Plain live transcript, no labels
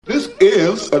This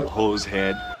is a hose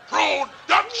head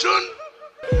production.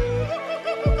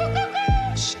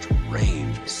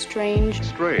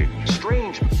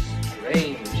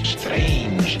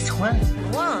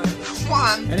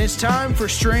 And it's time for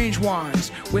Strange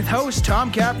Wands with host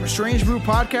Tom Cap from Strange Brew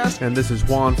Podcast. And this is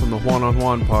Juan from the Juan on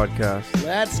Juan Podcast.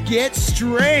 Let's get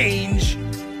strange.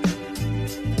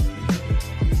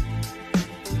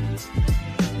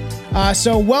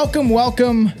 So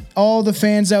welcome all the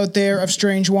fans out there of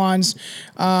Strange Wands.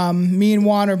 Me and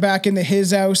Juan are back in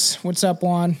his house. What's up,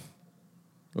 Juan?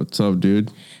 What's up,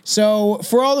 dude? So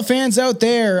for all the fans out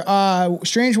there,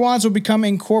 Strange Wands will become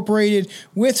incorporated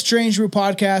with Strange Brew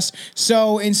Podcast.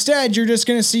 So instead, you're just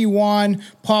going to see Juan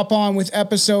pop on with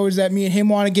episodes that me and him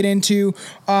want to get into.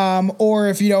 Or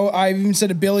if, I even said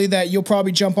to Billy that you'll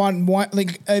probably jump on one.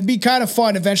 Like, it'd be kind of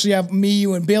fun eventually have me,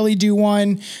 you, and Billy do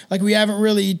one. Like, we haven't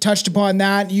really touched upon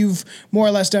that. You've more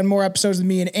or less done more episodes than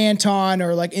me and Anton,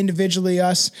 or like individually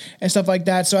us and stuff like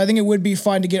that. So I think it would be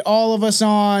fun to get all of us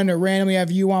on, or randomly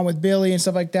have you on with Billy and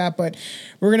stuff like that. But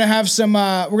we're gonna have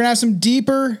some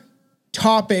deeper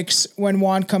topics when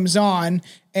Juan comes on,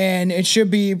 and it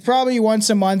should be probably once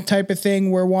a month type of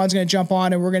thing where Juan's gonna jump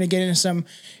on and we're gonna get into some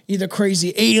either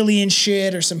crazy alien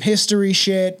shit or some history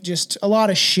shit, just a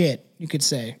lot of shit, you could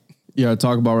say. Yeah,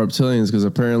 talk about reptilians, because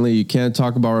apparently you can't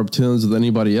talk about reptilians with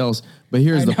anybody else. But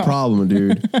here's the problem,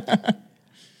 dude.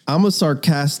 I'm a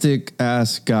sarcastic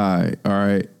ass guy, all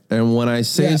right? And when I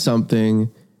say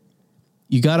something,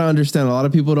 you got to understand, a lot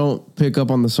of people don't pick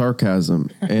up on the sarcasm.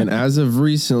 And as of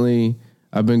recently,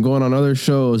 I've been going on other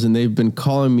shows and they've been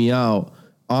calling me out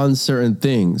on certain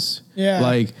things. Yeah.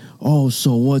 Like, oh,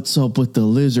 so what's up with the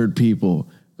lizard people?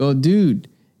 Go, dude,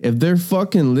 if they're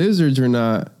fucking lizards or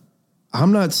not,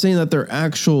 I'm not saying that they're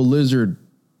actual lizard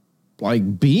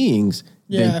like beings.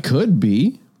 Yeah. They could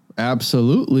be,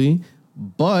 absolutely.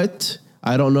 But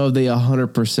I don't know if they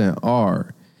 100%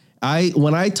 are.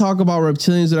 When I talk about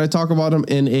reptilians, I talk about them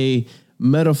in a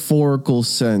metaphorical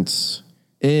sense,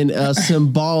 in a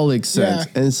symbolic sense.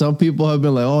 Yeah. And some people have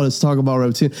been like, oh, let's talk about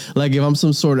reptilians. Like if I'm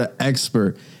some sort of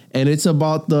expert and it's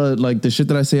about the shit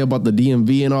that I say about the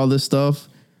DMV and all this stuff.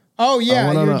 Oh,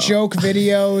 yeah, your joke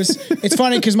videos. It's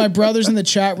funny because my brother's in the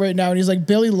chat right now, and he's like,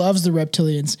 Billy loves the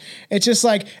reptilians. It's just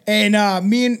like, and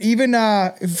me and even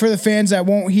for the fans that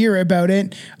won't hear about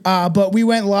it, but we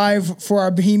went live for our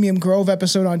Bohemian Grove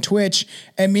episode on Twitch,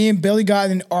 and me and Billy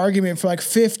got in an argument for like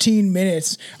 15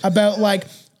 minutes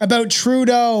about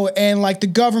Trudeau and like the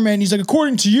government. He's like,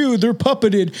 according to you, they're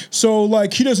puppeted. So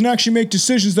like he doesn't actually make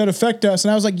decisions that affect us.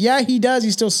 And I was like, yeah, he does. He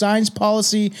still signs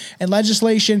policy and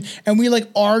legislation. And we like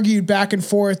argued back and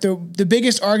forth. The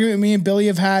biggest argument me and Billy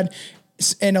have had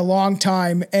in a long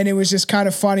time. And it was just kind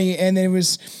of funny. And then it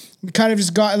was kind of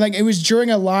just got like, it was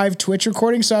during a live Twitch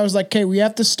recording. So I was like, okay, we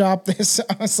have to stop this.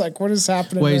 I was like, what is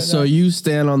happening? Wait, so you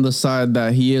stand on the side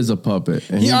that he is a puppet?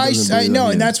 And I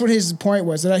know. And that's what his point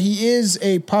was, that he is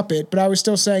a puppet, but I was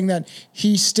still saying that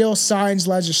he still signs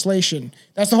legislation.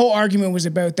 That's the whole argument was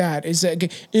about that. Is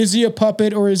he a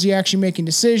puppet or is he actually making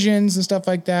decisions and stuff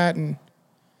like that? And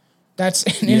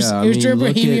it was during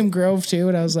Bohemian Grove too.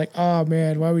 And I was like, oh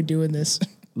man, why are we doing this?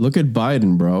 Look at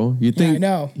Biden, bro. You think I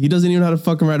know. He doesn't even know how to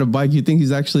fucking ride a bike? You think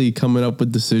he's actually coming up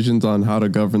with decisions on how to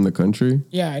govern the country?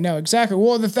 Yeah, I know. Exactly.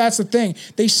 Well, that's the thing.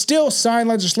 They still sign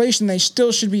legislation. They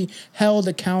still should be held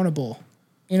accountable.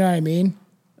 You know what I mean?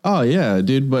 Oh, yeah,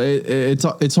 dude. But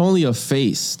it's only a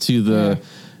face to the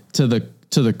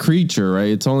creature,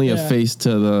 right? It's only a face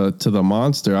to the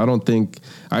monster. I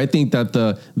think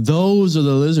that those are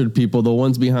the lizard people, the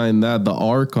ones behind that, the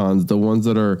archons, the ones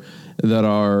that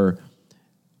are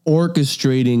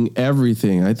orchestrating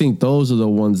everything. I think those are the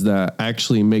ones that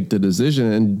actually make the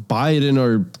decision. And Biden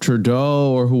or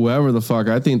Trudeau or whoever the fuck,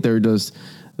 I think they're just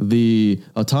the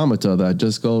automata that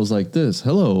just goes like this.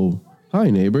 Hello.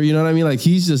 Hi, neighbor. You know what I mean? Like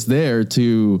he's just there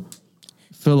to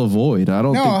fill a void. I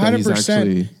don't think that 100%. He's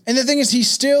actually. And the thing is,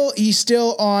 he's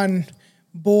still on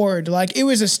board. Like it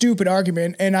was a stupid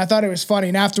argument and I thought it was funny.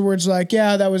 And afterwards, like,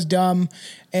 yeah, that was dumb.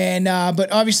 And,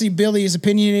 but obviously Billy is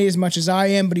opinionated as much as I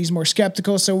am, but he's more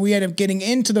skeptical. So we end up getting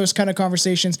into those kind of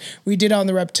conversations we did on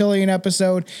the reptilian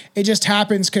episode. It just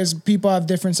happens because people have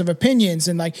difference of opinions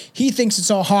and like, he thinks it's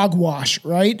all hogwash,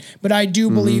 right? But I do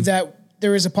believe that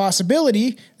there is a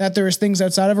possibility that there is things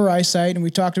outside of our eyesight, and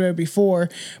we talked about it before.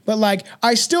 But like,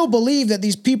 I still believe that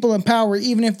these people in power,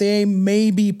 even if they may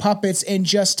be puppets and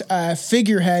just a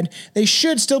figurehead, they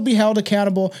should still be held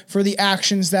accountable for the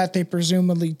actions that they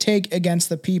presumably take against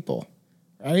the people,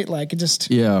 right? Like it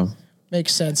just,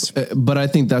 Makes sense. But I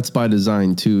think that's by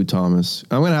design too, Thomas.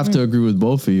 I'm gonna have to agree with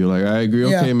both of you. Like I agree,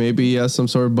 okay, Yeah. maybe he has some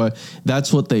sort, but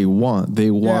that's what they want. They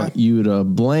want you to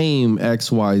blame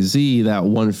XYZ, that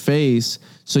one face,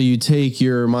 so you take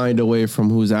your mind away from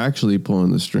who's actually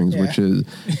pulling the strings, which is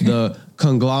the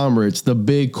conglomerates, the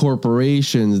big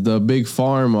corporations, the big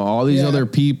pharma, all these other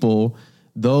people.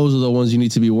 Those are the ones you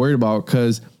need to be worried about,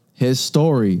 because his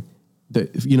story, to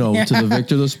the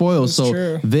victor, the spoils. So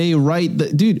true. they write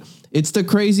the dude. It's the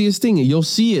craziest thing. You'll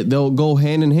see it. They'll go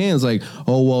hand in hand. It's like,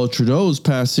 oh, well, Trudeau's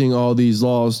passing all these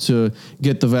laws to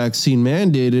get the vaccine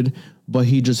mandated, but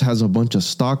he just has a bunch of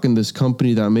stock in this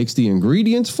company that makes the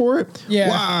ingredients for it. Yeah.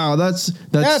 Wow, that's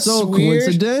so weird.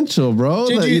 Coincidental, bro.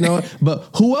 But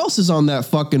who else is on that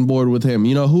fucking board with him?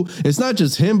 You know who? It's not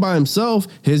just him by himself.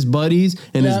 His buddies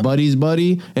and his buddy's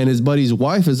buddy and his buddy's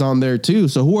wife is on there too.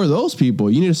 So who are those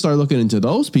people? You need to start looking into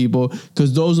those people,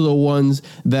 because those are the ones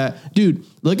that, dude,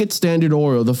 look at Standard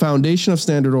Oil, the foundation of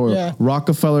Standard Oil,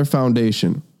 Rockefeller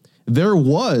Foundation. There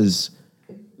was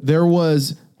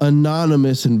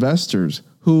anonymous investors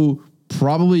who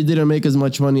probably didn't make as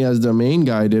much money as the main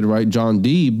guy did, right? John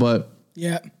D. But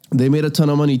they made a ton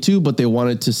of money too, but they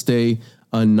wanted to stay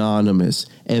anonymous,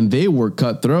 and they were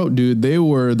cutthroat, dude. They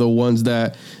were the ones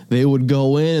that they would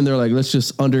go in and they're like, let's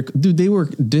just they were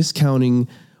discounting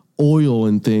oil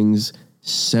and things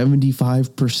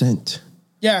 75%.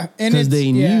 Yeah. And because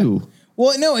they knew.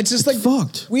 Well, no, it's just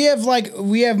fucked. We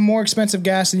have more expensive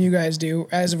gas than you guys do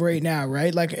as of right now,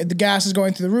 right? Like the gas is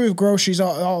going through the roof, groceries,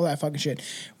 all that fucking shit.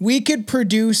 We could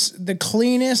produce the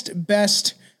cleanest,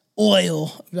 best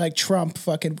oil, like Trump,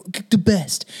 fucking the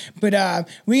best. But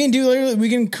we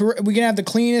can have the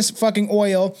cleanest fucking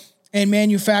oil and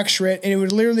manufacture it, and it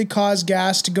would literally cause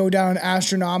gas to go down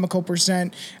astronomical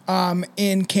percent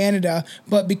in Canada.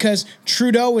 But because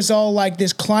Trudeau is all like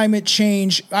this climate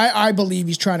change, I believe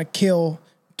he's trying to kill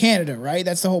Canada, right?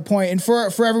 That's the whole point. And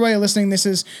for everybody listening, this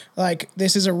is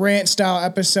a rant style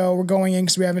episode. We're going in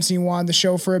because we haven't seen Juan on the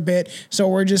show for a bit, so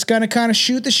we're just gonna kind of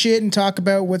shoot the shit and talk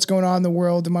about what's going on in the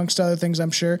world, amongst other things, I'm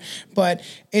sure. But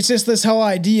it's just this whole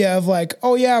idea of like,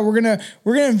 oh yeah, we're gonna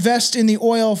invest in the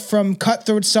oil from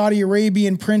cutthroat Saudi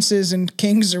Arabian princes and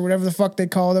kings, or whatever the fuck they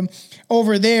call them,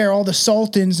 over there, all the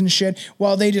sultans and shit,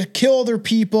 while they just kill their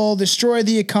people, destroy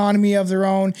the economy of their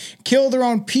own, kill their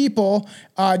own people,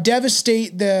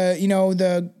 devastate the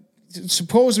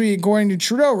supposedly, according to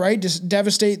Trudeau, right, just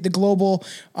devastate the global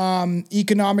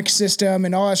economic system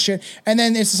and all that shit. And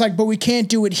then it's just like, but we can't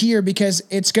do it here because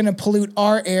it's going to pollute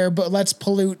our air, but let's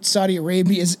pollute Saudi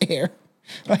Arabia's air.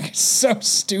 Like, it's so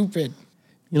stupid.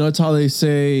 You know, it's how they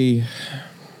say,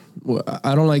 well,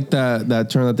 I don't like that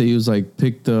term that they use, like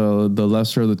pick the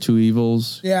lesser of the two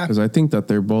evils. Yeah. Because I think that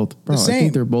they're both, I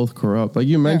think they're both corrupt. Like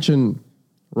you mentioned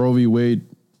Roe v. Wade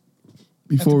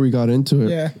before we got into it.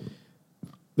 Yeah.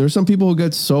 There's some people who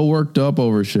get so worked up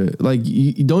over shit. Like,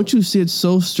 don't you see it's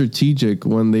so strategic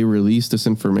when they release this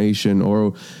information?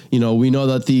 Or, we know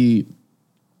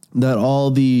that all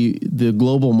the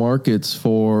global markets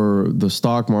for the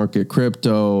stock market,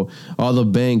 crypto, all the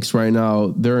banks right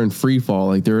now, they're in free fall,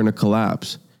 like they're in a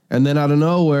collapse. And then out of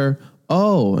nowhere,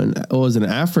 and it was in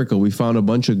Africa, we found a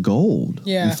bunch of gold.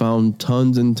 Yeah. We found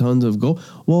tons and tons of gold.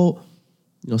 Well,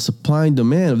 supply and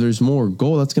demand, if there's more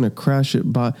gold, that's going to crash it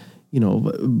by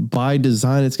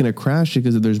design. It's going to crash it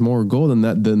because if there's more gold than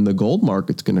that, then the gold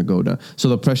market's going to go down. So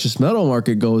the precious metal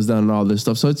market goes down and all this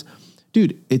stuff. So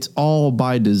it's all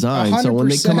by design. So when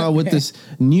they come out with this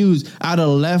news out of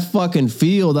left fucking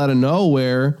field, out of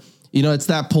nowhere, it's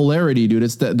that polarity, dude.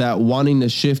 It's that wanting to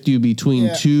shift you between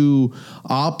two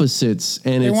opposites,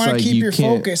 and they want to keep your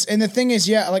focus. And the thing is,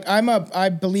 I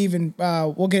believe in.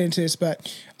 We'll get into this,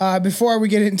 but before we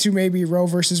get into maybe Roe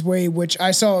versus Wade, which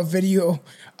I saw a video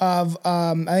of,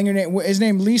 I think his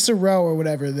name Lisa Rowe or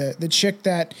whatever, the chick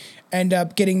that ended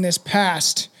up getting this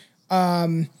passed,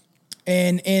 and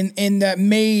that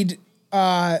made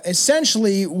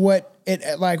essentially what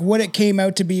it came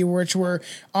out to be, which were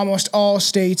almost all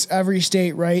states, every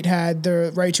state, right, had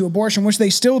the right to abortion, which they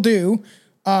still do.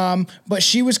 But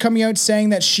she was coming out saying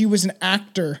that she was an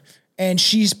actor, and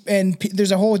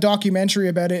there's a whole documentary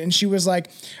about it. And she was like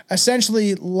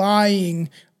essentially lying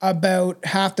about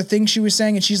half the things she was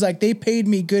saying. And she's like, they paid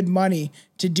me good money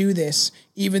to do this,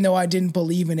 even though I didn't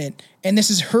believe in it. And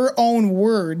this is her own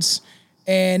words.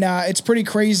 And it's pretty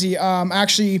crazy.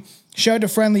 Actually, shout out to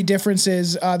Friendly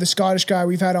Differences, the Scottish guy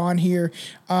we've had on here.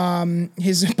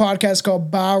 His podcast is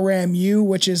called Ba-Ram U,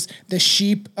 which is the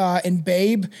sheep in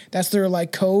Babe. That's their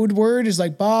like code word, is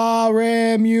like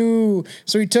Ba-Ram U.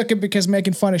 So he took it because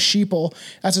making fun of sheeple.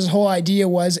 That's his whole idea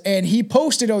was. And he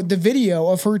posted the video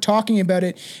of her talking about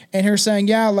it and her saying,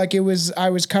 yeah, like I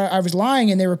was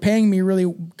lying and they were paying me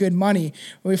really good money.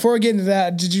 But before we get into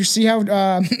that, did you see how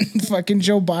fucking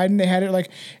Joe Biden, they had it like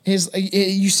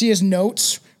you see his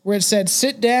notes where it said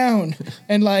 "sit down"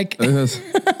 and like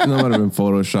that might have been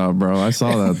Photoshop, bro. I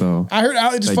saw that though. I heard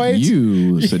Alex like, fights.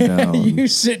 You sit down. You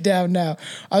sit down now.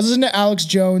 I was listening to Alex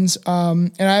Jones,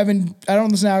 and I don't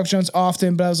listen to Alex Jones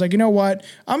often, but I was like, you know what?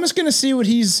 I'm just gonna see what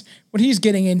he's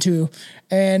getting into,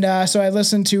 and so I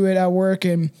listened to it at work,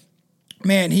 and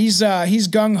man, he's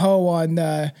gung ho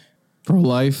on.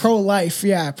 Pro-life,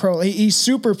 yeah. He's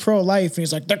super pro-life, and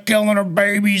he's like, they're killing our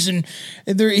babies, and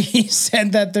he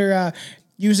said that they're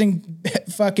using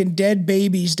fucking dead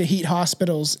babies to heat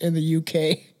hospitals in the UK.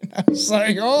 And I was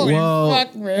like, holy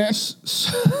fuck, man.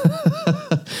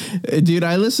 Dude,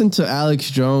 I listen to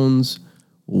Alex Jones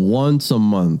once a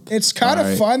month. It's kind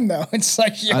of fun, though. It's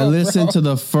like, yo, I listen to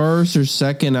the first or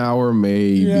second hour,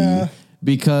 maybe. Yeah.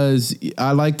 Because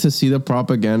I like to see the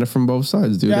propaganda from both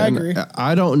sides, dude. Yeah, I agree.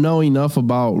 I don't know enough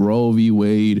about Roe v.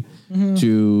 Wade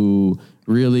to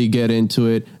really get into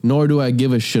it, nor do I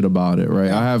give a shit about it, right?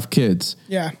 Yeah. I have kids.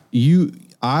 Yeah.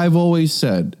 I've always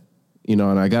said, and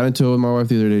I got into it with my wife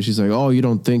the other day. She's like, oh, you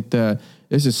don't think that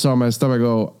this is so messed up? I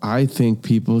go, I think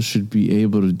people should be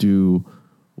able to do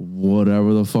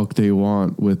whatever the fuck they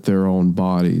want with their own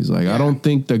bodies. Like, I don't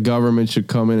think the government should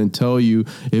come in and tell you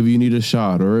if you need a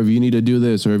shot or if you need to do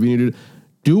this or if you need to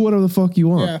do whatever the fuck you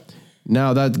want. Yeah.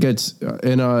 Now that gets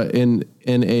in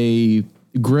a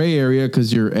gray area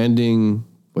because you're ending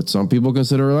what some people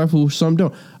consider a life, who some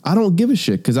don't. I don't give a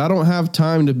shit because I don't have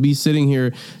time to be sitting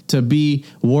here to be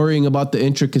worrying about the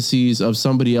intricacies of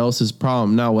somebody else's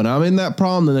problem. Now, when I'm in that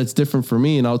problem, then that's different for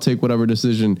me and I'll take whatever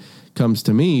decision comes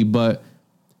to me. But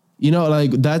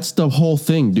like that's the whole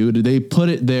thing, dude. They put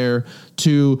it there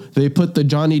they put the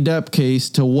Johnny Depp case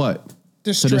to what?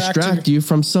 To distract you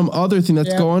from some other thing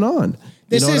that's going on.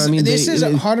 This is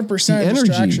 100% a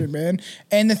distraction, man.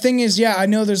 And the thing is, I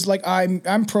know there's like,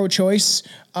 I'm pro-choice.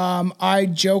 I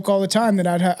joke all the time that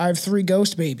I have 3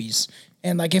 ghost babies.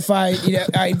 And like, if I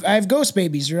have ghost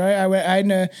babies, right? I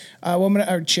had a woman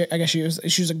or chick, I guess she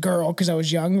was a girl because I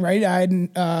was young, right? I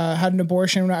hadn't had an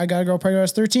abortion when I got a girl pregnant when I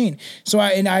was 13. So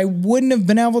I wouldn't have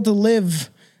been able to live.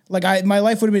 Like my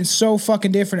life would have been so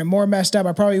fucking different and more messed up.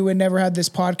 I probably would never had this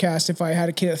podcast if I had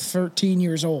a kid at 13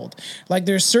 years old. Like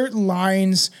there's certain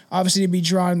lines obviously to be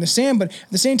drawn in the sand, but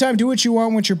at the same time, do what you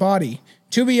want with your body.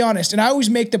 To be honest, and I always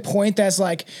make the point that's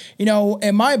like,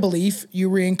 in my belief, you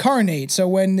reincarnate. So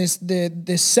when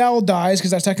the cell dies,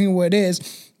 because that's technically what it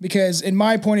is. Because in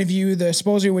my point of view,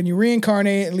 supposedly when you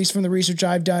reincarnate, at least from the research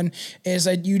I've done, is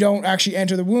that you don't actually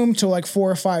enter the womb till like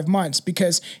 4 or 5 months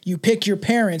because you pick your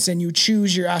parents and you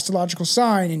choose your astrological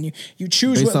sign and you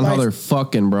choose based on how they're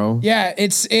fucking, bro. Yeah,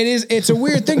 it's a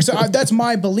weird thing. So that's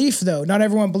my belief, though. Not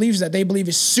everyone believes that. They believe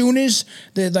as soon as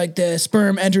the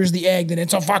sperm enters the egg, then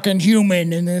it's a fucking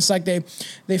human, and then it's like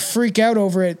they freak out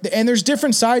over it. And there's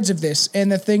different sides of this.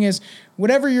 And the thing is,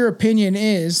 whatever your opinion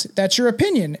is, that's your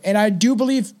opinion. And I do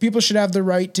believe people should have the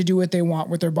right to do what they want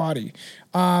with their body.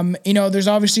 There's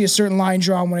obviously a certain line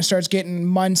drawn when it starts getting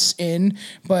months in,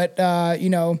 but,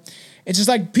 it's just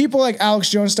like people like Alex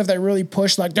Jones stuff that really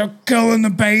push, like they're killing the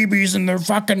babies and they're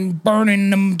fucking burning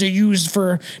them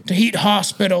to heat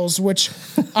hospitals, which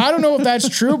I don't know if that's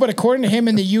true, but according to him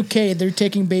in the UK, they're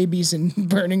taking babies and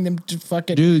burning them to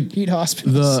fucking heat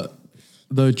hospitals.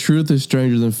 The truth is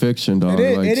stranger than fiction, dog.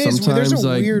 It is. There's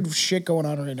a weird shit going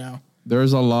on right now.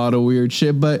 There's a lot of weird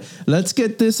shit, but let's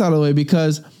get this out of the way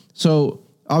because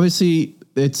obviously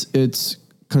it's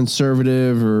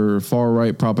conservative or far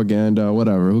right propaganda,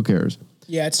 whatever. Who cares?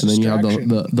 Yeah, it's. And then you have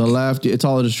the left. It's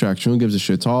all a distraction. Who gives a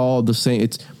shit? It's all the same.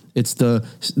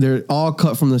 They're all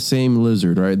cut from the same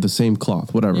lizard, right? The same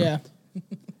cloth, whatever. Yeah.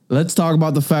 Let's talk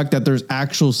about the fact that there's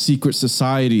actual secret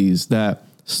societies that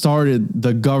started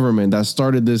the government, that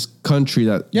started this country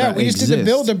that we exists. just did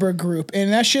the Bilderberg group,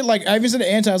 and that shit, like, I even said to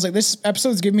Anta, I was like, this episode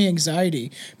is giving me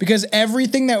anxiety because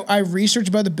everything that I researched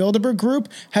about the Bilderberg group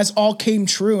has all came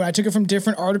true, and I took it from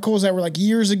different articles that were like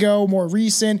years ago, more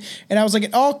recent, and I was like,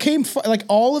 it all came, like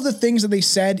all of the things that they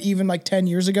said even like 10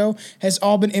 years ago has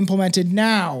all been implemented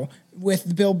now with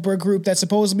the Bilderberg group, that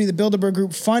supposedly the Bilderberg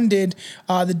group funded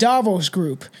the Davos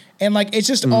group. And like, it's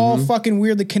just all fucking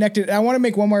weirdly connected. And I want to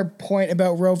make one more point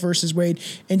about Roe versus Wade,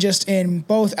 and just in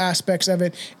both aspects of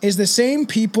it is the same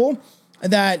people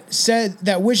that said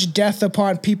that wished death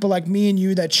upon people like me and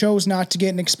you that chose not to get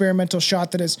an experimental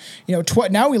shot that is,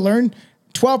 now we learn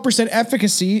 12%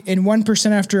 efficacy and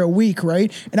 1% after a week,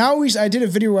 right? And I did a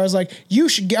video where I was like,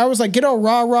 get all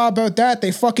rah-rah about that.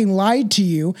 They fucking lied to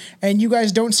you, and you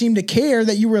guys don't seem to care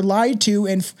that you were lied to,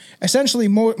 and essentially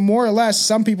more or less,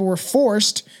 some people were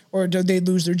forced, or they'd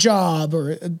lose their job,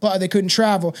 or they couldn't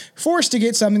travel, forced to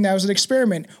get something that was an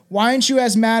experiment. Why aren't you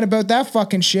as mad about that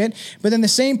fucking shit? But then the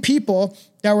same people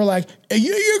that were like,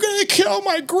 you're gonna kill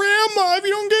my grandma if you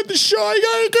don't get the shot.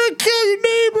 You're gonna kill your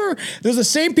neighbor. There's the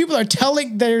same people that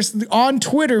there's on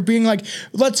Twitter being like,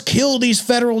 let's kill these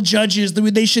federal judges.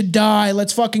 They should die.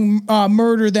 Let's fucking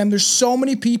murder them. There's so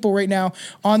many people right now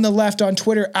on the left on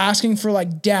Twitter asking for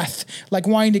like death, like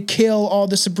wanting to kill all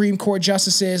the Supreme Court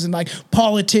justices and like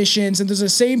politicians. And there's the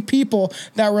same people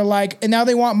that were like, and now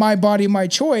they want my body, my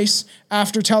choice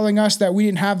after telling us that we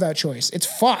didn't have that choice. It's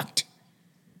fucked.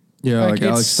 Yeah, like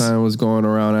Alex Stein was going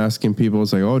around asking people,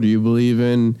 it's like, oh, do you believe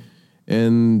in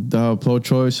the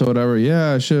pro-choice or whatever?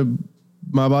 Yeah, I should,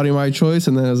 my body, my choice.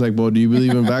 And then it's like, well, do you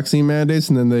believe in vaccine mandates?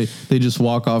 And then they just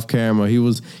walk off camera. He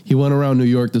went around New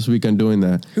York this weekend doing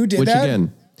that. Who did that?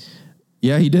 Again,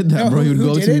 yeah, he did that, bro. He would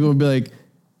go to people and be like,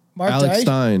 Alex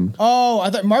Stein. Oh, I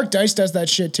thought Mark Dice does that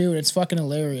shit too, and it's fucking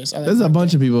hilarious. There's a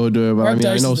bunch of people who do it, but I mean,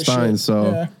 I know Stein,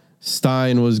 so... Yeah.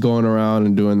 Stein was going around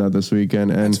and doing that this weekend.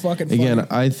 And again,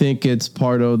 I think it's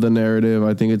part of the narrative.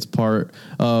 I think it's part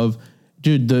of,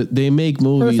 dude, they make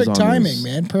movies on this. Perfect timing,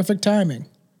 man. Perfect timing.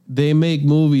 They make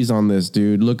movies on this,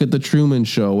 dude. Look at the Truman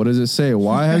Show. What does it say?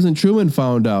 Why hasn't Truman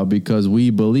found out? Because we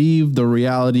believe the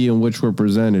reality in which we're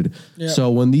presented. Yep.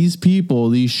 So when these people,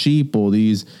 these sheeple,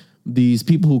 these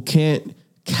people who can't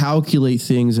calculate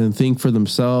things and think for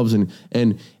themselves and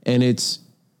it's,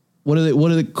 what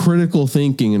are the critical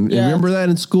thinking? And remember that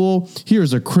in school?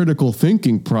 Here's a critical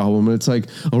thinking problem. It's like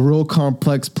a real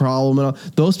complex problem. And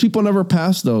those people never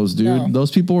passed those, dude. No.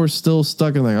 Those people were still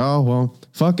stuck in like, oh, well,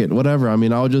 fuck it, whatever. I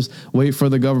mean, I'll just wait for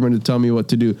the government to tell me what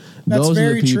to do. That's those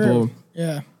very are the people. True.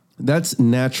 Yeah. That's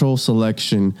natural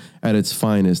selection at its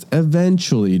finest.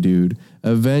 Eventually, dude.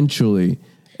 Eventually.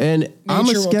 And Nature I'm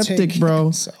a skeptic,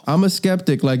 bro. I'm a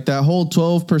skeptic. Like that whole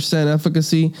 12%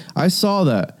 efficacy, I saw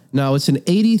that. Now, it's an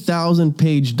 80,000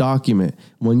 page document.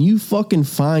 When you fucking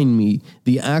find me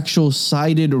the actual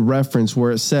cited reference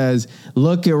where it says,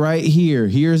 look at right here,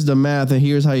 here's the math and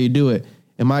here's how you do it.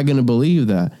 Am I going to believe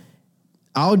that?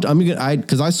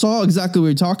 Because I saw exactly what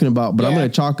you're talking about, but I'm going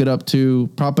to chalk it up to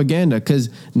propaganda because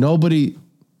nobody,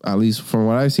 at least from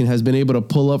what I've seen, has been able to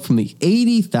pull up from the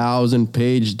 80,000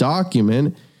 page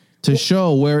document to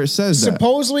show where it says that.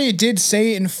 Supposedly it did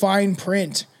say it in fine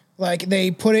print. Like they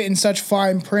put it in such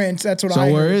fine print. That's what I heard.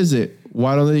 So where is it?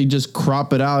 Why don't they just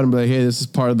crop it out and be like, hey, this is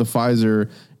part of the Pfizer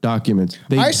documents?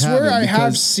 I swear I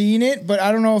have seen it, but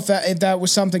I don't know if that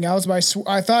was something else. But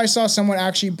I thought I saw someone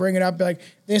actually bring it up, be like,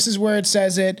 this is where it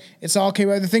says it. It's all okay.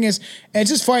 But the thing is, it's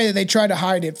just funny that they tried to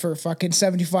hide it for fucking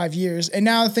 75 years. And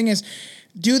now the thing is,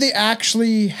 do they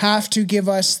actually have to give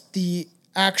us the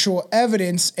actual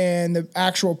evidence and the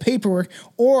actual paperwork,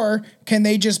 or can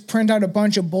they just print out a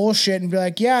bunch of bullshit and be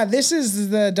like, yeah, this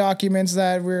is the documents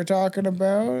that we were talking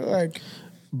about? Like,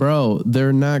 bro,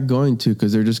 they're not going to,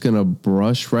 because they're just going to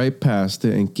brush right past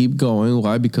it and keep going.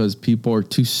 Why? Because people are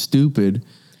too stupid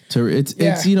to,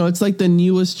 it's like the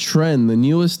newest trend. The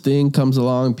newest thing comes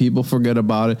along, people forget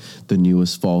about it. The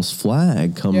newest false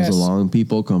flag comes along,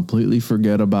 people completely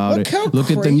forget about it.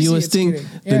 Look at the newest thing.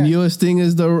 The newest thing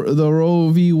is the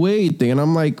Roe v. Wade thing. And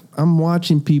I'm like, I'm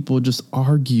watching people just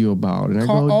argue about it. And I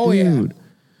go, dude,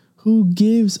 who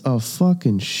gives a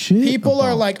fucking shit? People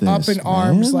are like this, up in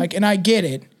arms, like, and I get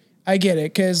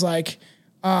it. Cause like,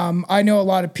 I know a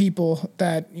lot of people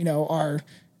that, are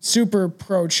super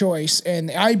pro-choice, and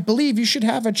I believe you should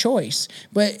have a choice.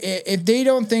 But if they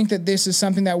don't think that this is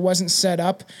something that wasn't set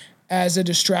up as a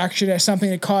distraction, as something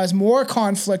that caused more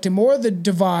conflict and more of the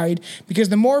divide, because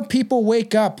the more people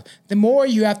wake up, the more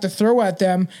you have to throw at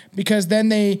them, because then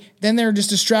they're just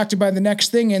distracted by the next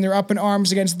thing and they're up in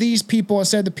arms against these people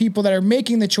instead of the people that are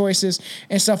making the choices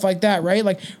and stuff like that, right?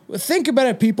 Like, think about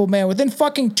it, people, man. Within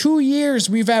fucking 2 years,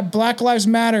 we've had Black Lives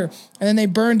Matter, and then they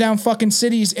burned down fucking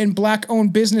cities and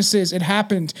black-owned businesses. It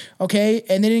happened, okay?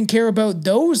 And they didn't care about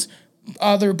those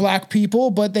other black people,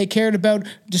 but they cared about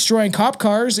destroying cop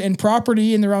cars and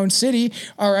property in their own city.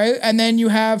 All right. And then you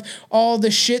have all the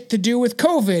shit to do with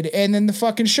COVID and then the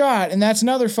fucking shot. And that's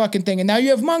another fucking thing. And now you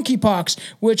have monkeypox,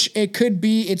 which it could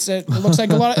be, it looks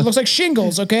like it looks like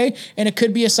shingles. Okay. And it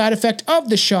could be a side effect of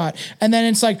the shot. And then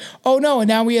it's like, oh no. And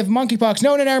now we have monkeypox.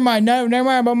 No, never mind. No, never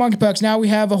mind about monkeypox. Now we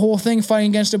have a whole thing fighting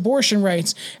against abortion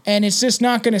rights. And it's just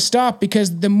not going to stop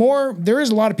because there is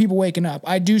a lot of people waking up.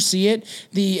 I do see it.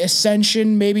 The ascension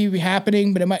maybe be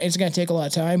happening, but it's going to take a lot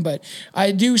of time. But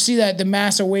I do see that the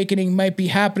mass awakening might be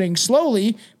happening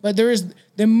slowly, but there is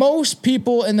the most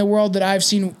people in the world that I've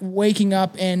seen waking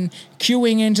up and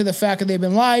queuing into the fact that they've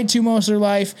been lied to most of their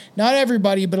life. Not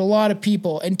everybody, but a lot of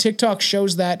people. And TikTok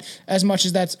shows that as much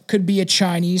as that could be a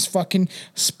Chinese fucking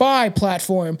spy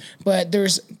platform. But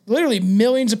there's literally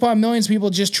millions upon millions of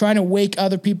people just trying to wake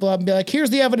other people up and be like,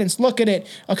 here's the evidence. Look at it.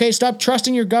 Okay, stop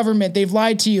trusting your government. They've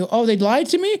lied to you. Oh, they lied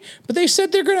to me? But they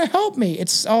said they're going to help me.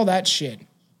 It's all that shit.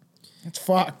 It's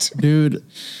fucked. Dude,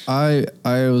 I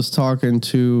was talking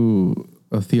to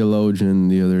a theologian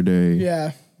the other day.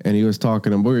 Yeah. And he was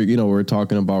talking, we're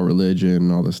talking about religion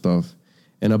and all this stuff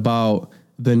and about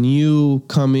a new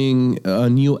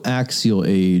axial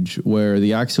age, where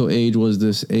the axial age was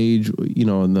this age, it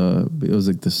was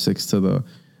like the 6th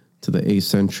to the 8th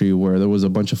century, where there was a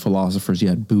bunch of philosophers. You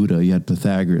had Buddha, you had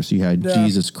Pythagoras, you had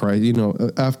Jesus Christ,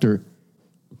 after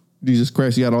Jesus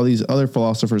Christ, you had all these other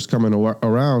philosophers coming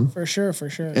around. For sure.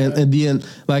 And the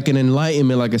like an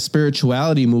enlightenment, like a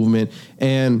spirituality movement.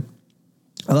 And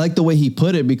I like the way he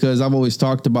put it, because I've always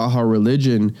talked about how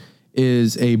religion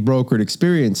is a brokered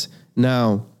experience.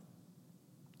 Now,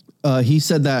 he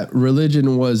said that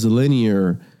religion was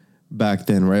linear back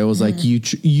then, right? It was like you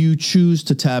choose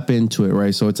to tap into it,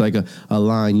 right? So it's like a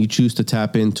line. You choose to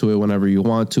tap into it whenever you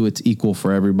want to. It's equal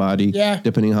for everybody,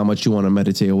 depending on how much you want to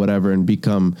meditate or whatever and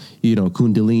become,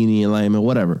 Kundalini, enlightenment,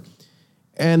 whatever.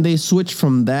 And they switched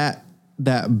from that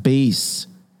base,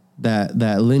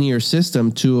 that linear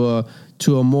system to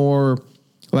a more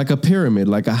like a pyramid,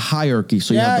 like a hierarchy.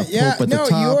 So you have the Pope at the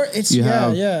top. You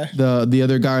have the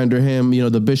other guy under him,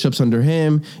 the bishops under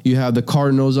him. You have the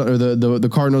cardinals or the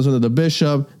cardinals under the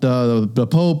bishop, the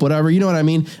Pope, whatever. You know what I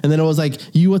mean? And then it was like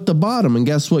you at the bottom. And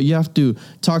guess what? You have to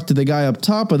talk to the guy up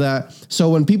top of that. So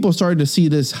when people started to see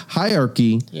this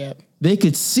hierarchy, they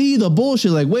could see the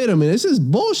bullshit. Like, wait a minute, this is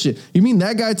bullshit. You mean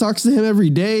that guy talks to him every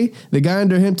day? The guy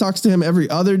under him talks to him every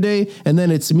other day. And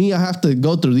then it's me. I have to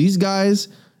go through these guys.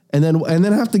 And then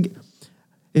I have to.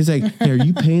 It's like, hey,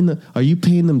 are you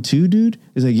paying them too, dude?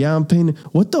 It's like, yeah, I'm paying them.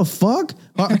 What the fuck?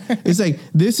 It's like,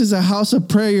 this is a house of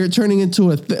prayer. You're turning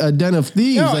into a den of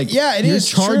thieves. No, like, it you're is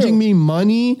charging true. me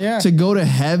money to go to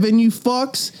heaven, you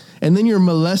fucks, and then you're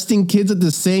molesting kids at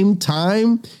the same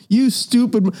time. You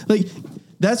stupid. Like,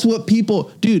 that's what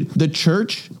people, dude. The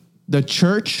church.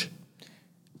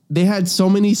 They had so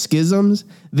many schisms.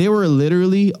 They were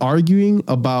literally arguing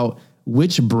about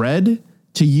which bread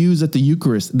to use at the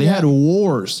Eucharist. They had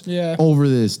wars over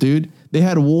this, dude. They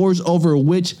had wars over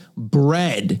which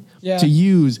bread to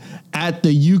use at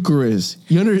the Eucharist.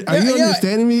 Are you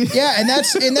understanding me? Yeah, and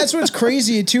that's what's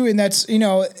crazy too. And that's I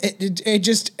know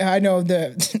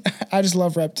I just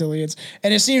love reptilians,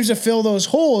 and it seems to fill those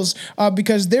holes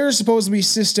because their supposed to be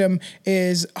system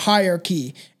is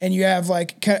hierarchy, and you have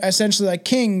like essentially like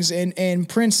kings and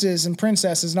princes and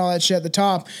princesses and all that shit at the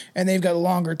top, and they've got a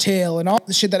longer tail and all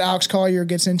the shit that Alex Collier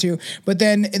gets into. But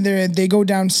then they go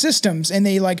down systems and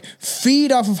they like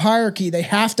feed off of hierarchy. They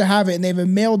have to have it, and they have a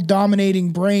male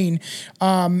dominating brain.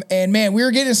 And man, we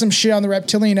were getting some shit on the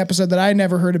reptilian episode that I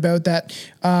never heard about, that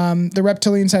the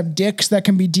reptilians have dicks that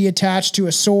can be deattached to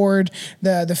a sword.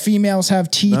 The females have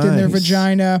teeth in their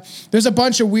vagina. There's a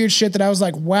bunch of weird shit that I was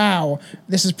like, wow,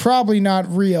 this is probably not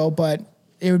real, but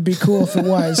it would be cool if it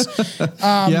was.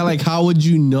 Like, how would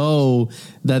you know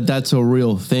that that's a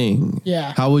real thing?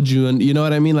 Yeah. How would you know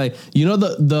what I mean? Like,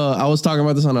 I was talking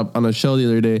about this on a show the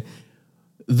other day.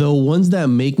 The ones that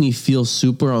make me feel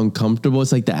super uncomfortable,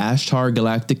 it's like the Ashtar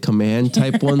Galactic Command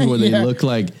type ones where they look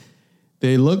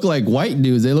like white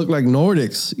dudes. They look like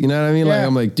Nordics. You know what I mean? Yeah. Like,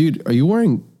 I'm like, dude, are you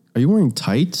wearing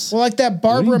tights? Well, like that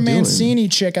Barbara Mancini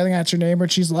chick, I think that's her name, where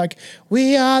she's like,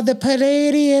 we are the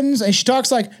Palladians. And she talks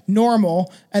like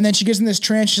normal. And then she gets in this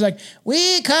trance. She's like,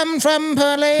 we come from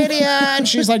Palladia. And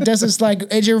she's like, does this like,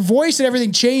 and your voice and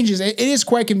everything changes. It is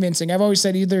quite convincing. I've always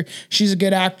said either she's a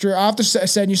good actor. I'll have to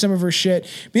send you some of her shit.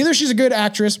 But either she's a good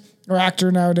actress or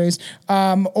actor nowadays,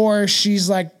 or she's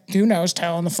like, who knows,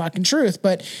 telling the fucking truth.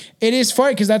 But it is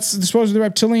funny because that's supposed to be the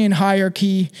reptilian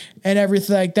hierarchy and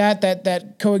everything like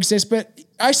that coexists. But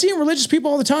I see religious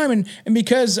people all the time, and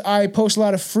because I post a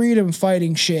lot of freedom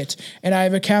fighting shit, and I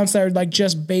have accounts that are like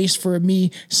just based for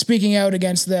me speaking out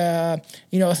against the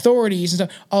authorities and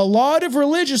stuff. A lot of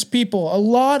religious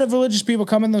people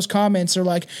come in those comments are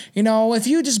like, if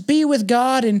you just be with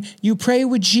God and you pray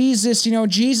with Jesus,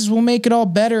 Jesus will make it all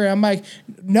better. And I'm like,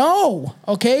 no,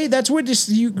 okay, that's what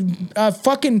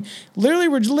fucking literally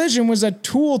religion was a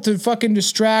tool to fucking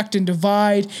distract and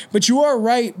divide. But you are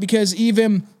right, because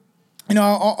even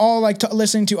all like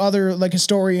listening to other like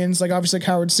historians, like obviously like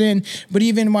Howard Zinn, but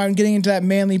even when I'm getting into that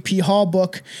Manly P. Hall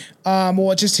book,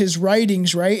 just his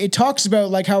writings, right? It talks about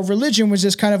like how religion was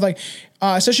just kind of like,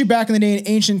 especially back in the day in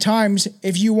ancient times,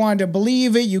 if you wanted to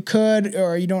believe it, you could,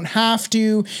 or you don't have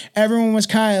to. Everyone was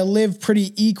kind of lived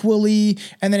pretty equally.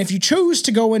 And then if you chose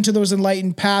to go into those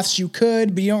enlightened paths, you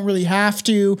could, but you don't really have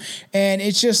to. And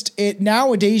it's just,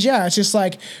 nowadays, it's just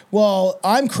like, well,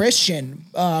 I'm Christian,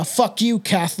 fuck you,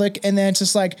 Catholic. And then it's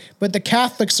just like, but the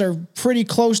Catholics are pretty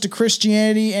close to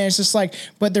Christianity. And it's just like,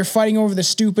 but they're fighting over the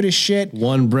stupidest shit.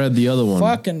 One bread, the other one.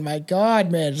 Fucking my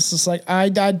God, man. It's just like, I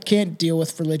can't deal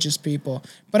with religious people.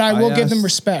 But I will give them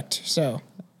respect. So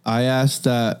I asked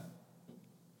that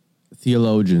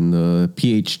theologian, the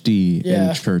PhD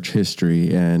in church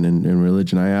history and in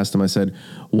religion. I asked him, I said,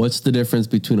 what's the difference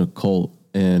between a cult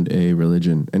and a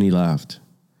religion? And he laughed.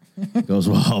 He goes,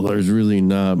 well, there's really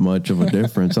not much of a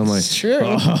difference. I'm like,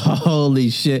 oh, holy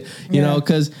shit. You know,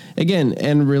 because again,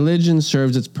 and religion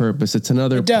serves its purpose. It's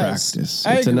another practice.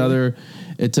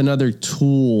 It's another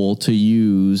tool to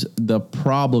use. The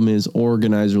problem is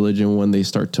organized religion when they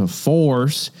start to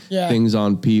force things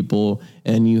on people,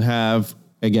 and you have,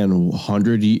 again,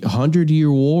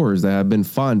 100-year wars that have been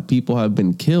fought. People have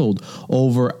been killed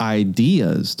over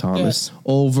ideas, Thomas. Yes.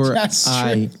 Over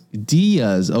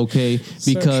ideas, okay?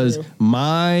 Because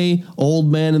my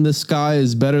old man in the sky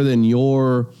is better than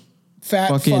your fat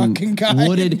fucking guy.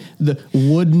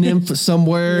 Wood nymph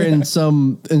somewhere in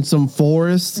some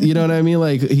forest. You know what I mean?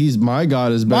 Like, my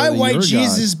God is better than your God. My white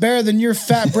Jesus is better than your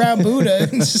fat brown Buddha.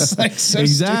 It's just like so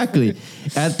exactly.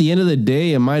 stupid. At the end of the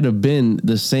day, it might have been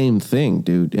the same thing,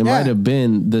 dude. It might have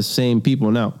been the same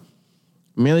people. Now,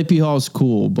 Manly P. Hall is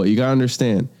cool, but you gotta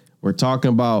understand, we're talking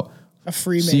about a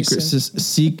Freemason.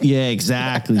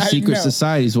 Exactly. Secret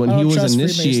societies. When he was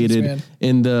initiated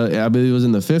I believe it was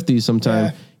in the 50s sometime.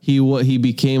 Yeah. He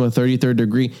became a 33rd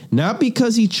degree, not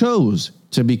because he chose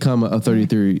to become a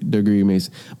 33rd degree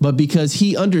Mason, but because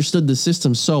he understood the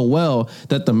system so well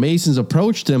that the Masons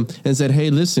approached him and said,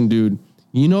 hey, listen, dude,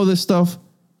 you know this stuff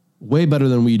way better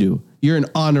than we do. You're an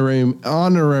honorary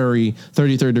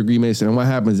 33rd degree Mason. And what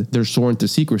happens? They're sworn to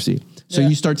secrecy. So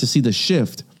you start to see the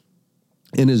shift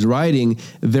in his writing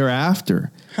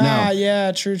thereafter.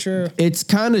 Now, true. It's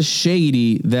kind of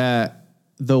shady that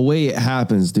the way it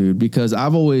happens, dude, because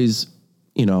I've always,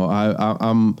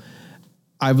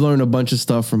 I've learned a bunch of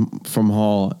stuff from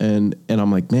Hall, and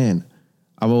I'm like, man,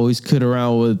 I've always kid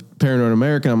around with Paranoid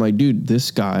American. I'm like, dude,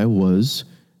 this guy was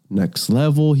next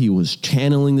level. He was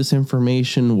channeling this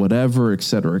information, whatever, et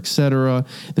cetera, et cetera.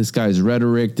 This guy's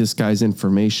rhetoric, this guy's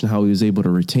information, how he was able to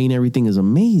retain everything is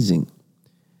amazing.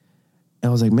 And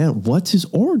I was like, man, what's his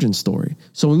origin story?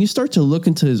 So when you start to look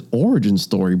into his origin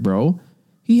story, bro,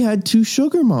 he had 2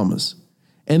 sugar mamas,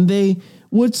 and they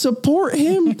would support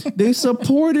him. They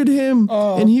supported him,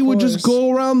 and he would just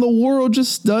go around the world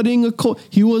just studying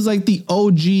He was like the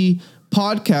OG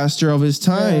podcaster of his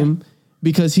time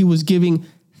because he was giving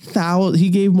he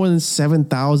gave more than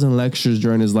 7,000 lectures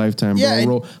during his lifetime, bro. He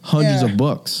wrote hundreds of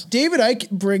books. David Icke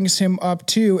brings him up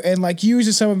too, and like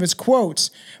uses some of his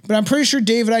quotes. But I'm pretty sure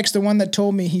David Icke's the one that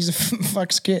told me he's a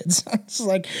fucks kids. It's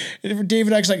like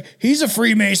David Icke's like, he's a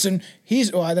Freemason.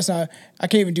 That's not. I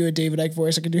can't even do a David Icke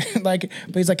voice. I can do it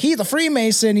but he's like, he's a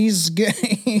Freemason. He's good.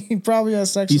 He probably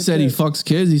has sex. He said kids. He fucks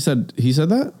kids. He said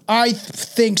that. I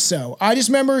think so. I just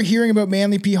remember hearing about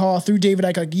Manly P. Hall through David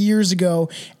Icke like years ago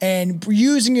and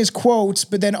using his quotes,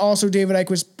 but then also David Icke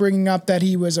was bringing up that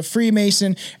he was a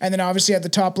Freemason, and then obviously at the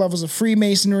top levels of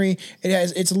Freemasonry,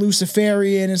 it's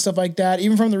Luciferian and stuff like that.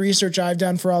 Even from the research I've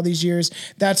done for all these years,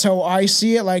 that's how I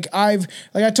see it.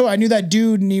 I knew that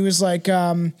dude, and he was like,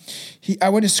 I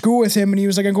went to school with him, and he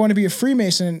was like, I'm going to be a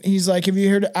Freemason. And he's like, have you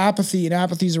heard of Apathy? And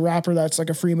Apathy's a rapper that's like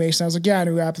a Freemason. I was like, yeah, I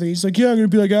knew Apathy. He's like, yeah, I'm going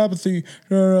to be like Apathy.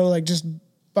 Like just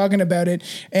bugging about it.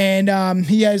 And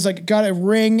he has like got a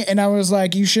ring, and I was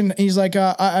like, you shouldn't. He's like,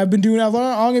 I've been doing it. How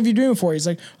long have you been doing it for? He's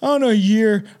like, oh no, a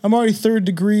year. I'm already 3rd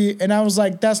degree. And I was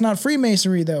like, that's not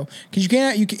Freemasonry though, because you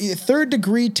 3rd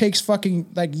degree takes fucking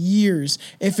like years.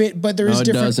 But there's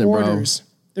different orders. Bro.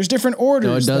 There's different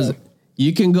orders. No, it doesn't.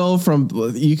 You can go from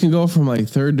like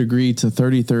 3rd degree to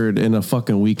 33rd in a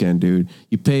fucking weekend, dude.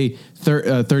 You pay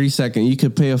 30-second. You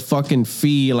could pay a fucking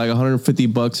fee like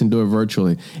 $150 and do it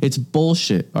virtually. It's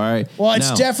bullshit. All right. Well,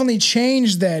 it's definitely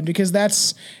changed then because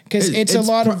it's a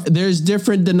lot of. There's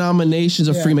different denominations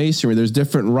of Freemasonry. There's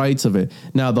different rites of it.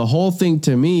 Now, the whole thing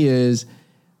to me is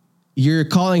you're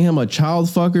calling him a child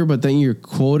fucker, but then you're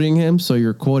quoting him, so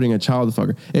you're quoting a child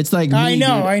fucker. It's like I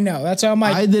know. That's how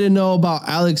I didn't know about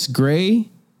Alex Gray,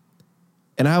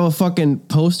 and I have a fucking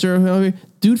poster of him.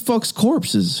 Dude fucks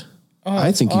corpses.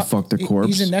 I think he fucked a corpse.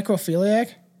 He's a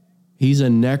necrophiliac. He's a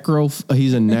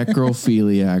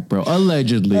necrophiliac, bro.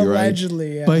 Allegedly, right?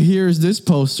 Allegedly, yeah. But here's this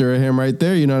poster of him right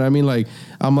there. You know what I mean? Like,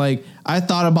 I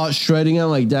thought about shredding him.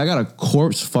 Like, I got a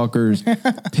corpse fucker's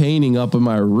painting up in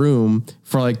my room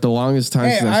for like the longest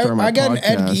time since I started my podcast. I got an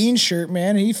Ed Gein shirt,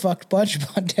 man. And he fucked a bunch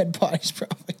of dead bodies,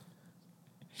 probably.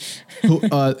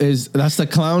 That's the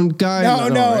clown guy?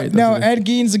 No. Ed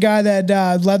Gein's the guy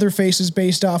that Leatherface is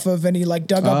based off of, and he like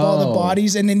dug up all the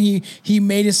bodies, and then he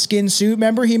made a skin suit.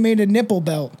 Remember, he made a nipple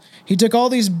belt. He took all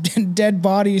these dead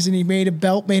bodies and he made a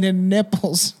belt made of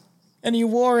nipples. And he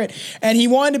wore it, and he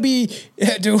wanted to be.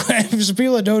 For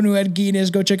people that don't know who Ed Gein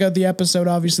is, go check out the episode,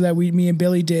 obviously that me and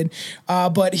Billy did.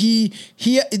 But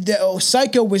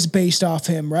Psycho was based off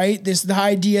him, right? The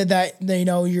idea that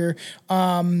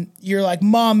you're like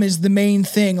mom is the main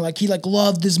thing. Like he like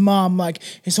loved his mom, like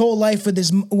his whole life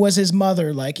was his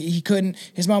mother. Like he couldn't.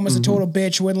 His mom was a total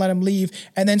bitch, wouldn't let him leave.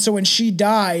 And then so when she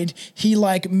died, he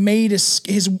like made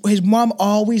his mom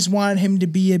always wanted him to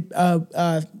be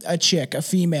a chick, a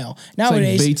female.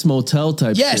 Nowadays, like Bates Motel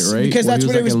type shit, right? Yes, because that's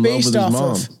what it was based off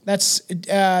of. That's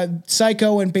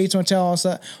Psycho and Bates Motel,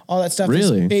 all that stuff is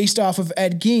based off of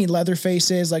Ed Gein.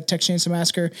 Leatherface is like Texas Chainsaw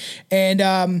Massacre.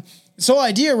 And this whole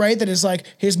idea, right, that is like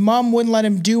his mom wouldn't let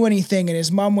him do anything and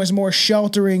his mom was more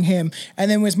sheltering him. And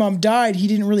then when his mom died, he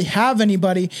didn't really have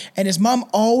anybody. And his mom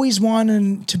always wanted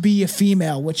him to be a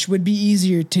female, which would be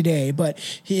easier today. But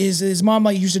his mom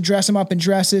like used to dress him up in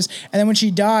dresses. And then when she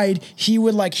died, he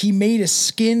made a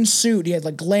skin suit. He had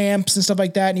like lamps and stuff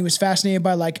like that. And he was fascinated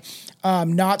by like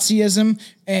Nazism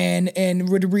and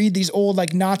would read these old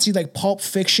like Nazi like pulp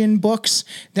fiction books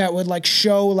that would like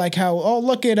show like how,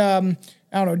 look at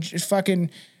I don't know, fucking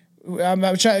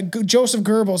Joseph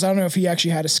Goebbels. I don't know if he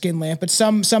actually had a skin lamp, but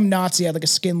some Nazi had like a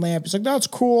skin lamp. It's like, that's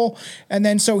cool. And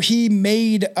then so he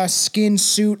made a skin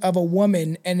suit of a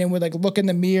woman and then would like look in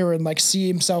the mirror and like see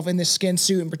himself in this skin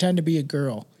suit and pretend to be a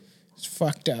girl. It's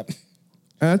fucked up.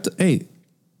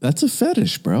 That's a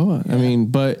fetish, bro. Yeah. I mean,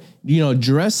 but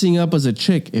dressing up as a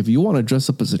chick, if you want to dress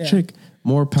up as a chick,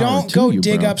 more power Don't to go you,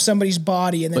 dig bro. up somebody's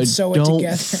body and then sew it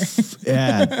together.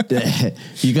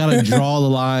 You got to draw the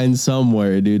line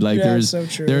somewhere, dude. Like there's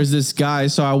this guy.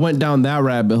 So I went down that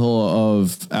rabbit hole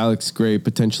of Alex Gray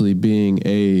potentially being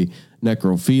a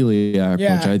necrophiliac,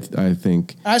 which I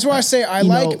think. That's why I say I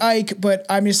like Ike, but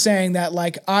I'm just saying that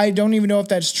like I don't even know if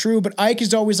that's true. But Ike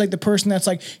is always like the person that's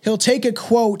like he'll take a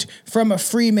quote from a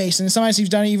Freemason. And sometimes he's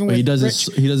done it even with he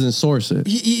doesn't source it.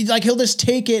 He'll just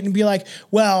take it and be like,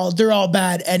 well, they're all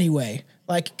bad anyway.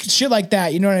 Like shit like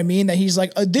that. You know what I mean? That he's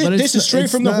like this is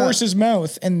straight from the horse's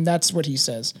mouth, and that's what he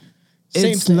says.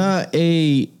 It's not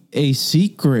a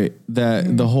secret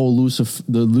that the whole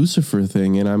Lucifer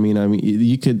thing, and I mean,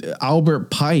 you could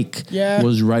Albert Pike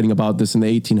was writing about this in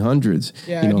the 1800s.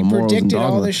 Yeah, he predicted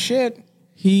all this shit.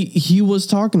 He was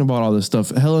talking about all this stuff.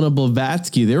 Helena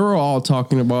Blavatsky, they were all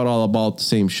talking about the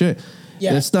same shit.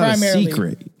 Yeah, it's not a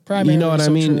secret. You know what I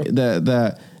mean? True.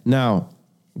 That now.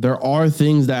 There are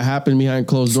things that happen behind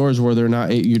closed doors where they're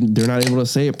not able to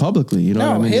say it publicly. You know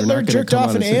what I mean? Hitler jerked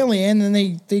off an alien, and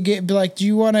they be like, "Do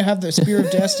you want to have the spear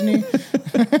of destiny?"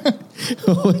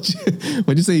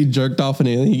 What'd you say? He jerked off an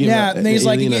alien? And he's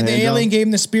like, the alien gave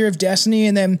him the spear of destiny,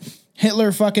 and then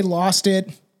Hitler fucking lost it,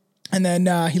 and then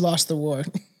he lost the war.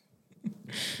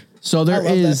 So there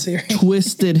is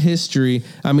twisted history.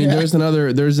 I mean, there's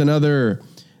another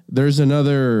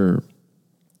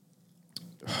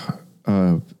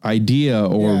idea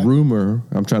or rumor,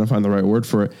 I'm trying to find the right word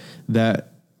for it,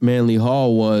 that Manly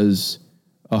Hall was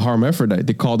a hermaphrodite.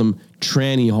 They called him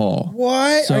Tranny Hall.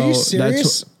 What? So are you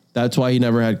serious? That's why he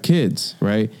never had kids,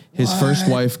 right? His first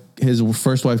wife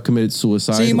committed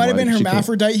suicide. So he might have been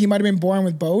hermaphrodite. He might have been born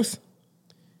with both.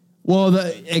 Well,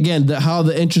 how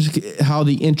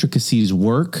the intricacies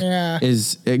work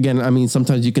is, again, I mean,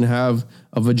 sometimes you can have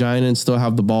a vagina and still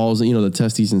have the balls, the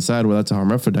testes inside. Well, that's a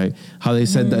hermaphrodite. How they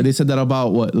said that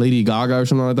about what, Lady Gaga or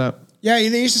something like that? Yeah,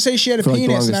 they used to say she had a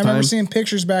penis, and I remember seeing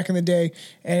pictures back in the day,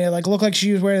 and it like looked like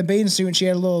she was wearing a bathing suit and she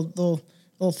had a little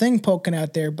thing poking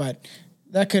out there, but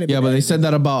That could have Yeah, been but they anything. said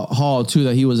that about Hall too,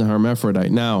 that he was a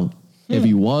hermaphrodite. Now, if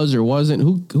he was or wasn't,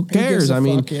 who cares? a I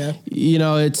mean, fuck, yeah. you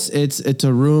know, it's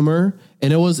a rumor,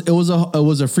 and it was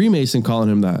a Freemason calling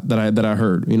him that I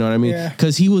heard. You know what I mean? Yeah.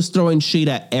 Because he was throwing shade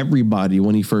at everybody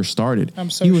when he first started.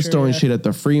 I'm so he was sure, throwing yeah. shade at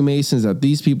the Freemasons, at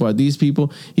these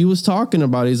people. He was talking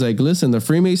about. He's like, listen, the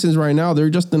Freemasons right now,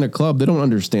 they're just in a club. They don't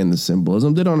understand the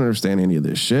symbolism. They don't understand any of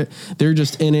this shit. They're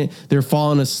just in it. They're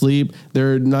falling asleep.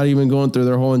 They're not even going through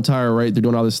their whole entire rite. They're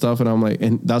doing all this stuff, and I'm like,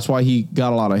 and that's why he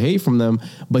got a lot of hate from them.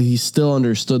 But he still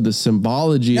understood the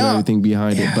symbology and No. everything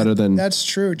behind it better than That's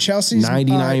true. Chelsea's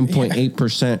 99.8%.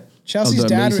 Chelsea's of the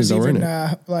dad Masons was that were in even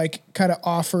it. like kind of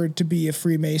offered to be a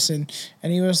Freemason,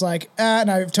 and he was like, and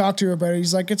I've talked to him about it.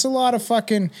 He's like, it's a lot of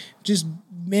fucking just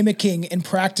mimicking and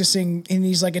practicing, and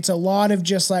he's like, it's a lot of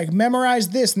just like memorize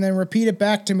this and then repeat it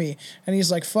back to me, and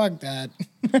he's like, fuck that.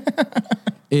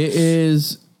 It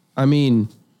is. I mean,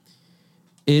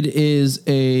 it is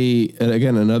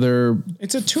another.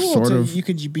 It's a tool sort to of you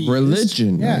could be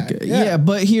religion. used. Yeah,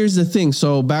 but here's the thing.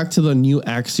 So back to the new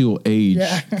axial age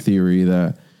Yeah. theory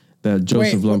that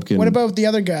Joseph Lumpkin. What about the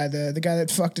other guy, the guy that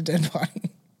fucked a dead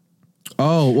body?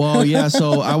 Oh, well, yeah.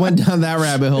 So I went down that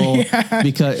rabbit hole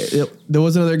because there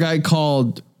was another guy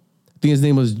called, I think his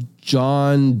name was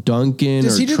John Duncan.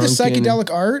 Does or he do the Truncan.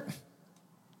 psychedelic art?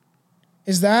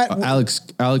 Is that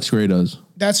Alex Gray does.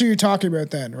 that's who you're talking about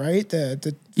then, right?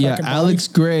 The Yeah, fucking Alex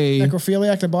Gray.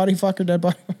 necrophiliac, the body fucker, dead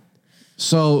body.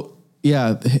 So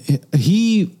yeah,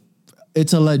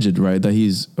 it's alleged, right, that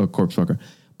he's a corpse fucker.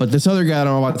 But this other guy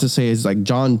I'm about to say is like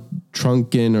John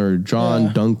Truncan or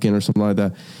John Duncan or something like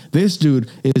that. This dude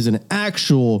is an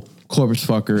actual corpse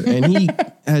fucker, and he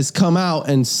has come out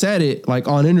and said it like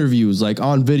on interviews, like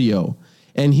on video.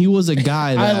 And he was a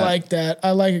guy that I like that.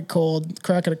 I like it cold.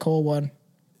 Cracking a cold one.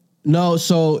 No,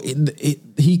 so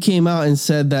he came out and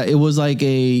said that it was like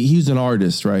he's an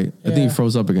artist, right? I think Yeah. he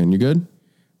froze up again. You good?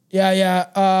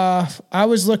 Yeah. I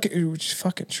was looking. Ooh, it's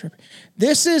fucking trippy.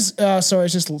 This is. Sorry,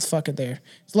 it's just fucking there.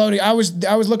 It's loading. I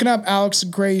was looking up Alex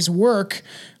Gray's work,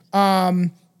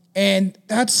 and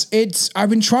it's. I've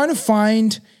been trying to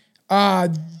find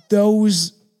that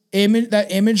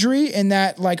imagery and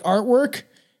that like artwork,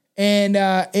 and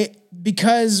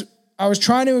because I was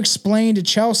trying to explain to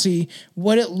Chelsea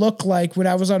what it looked like when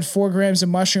I was on 4 grams of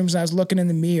mushrooms and I was looking in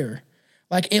the mirror.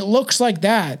 Like, it looks like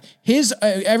that. His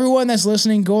everyone that's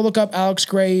listening, go look up Alex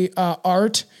Gray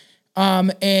art,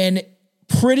 and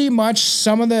pretty much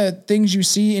some of the things you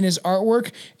see in his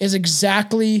artwork is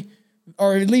exactly,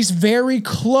 or at least very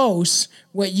close,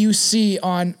 what you see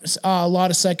on a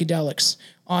lot of psychedelics.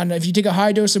 If you take a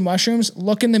high dose of mushrooms,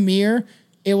 look in the mirror,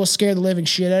 it will scare the living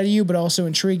shit out of you, but also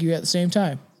intrigue you at the same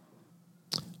time.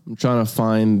 I'm trying to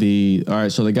find all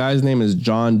right, so the guy's name is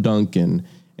John Duncan,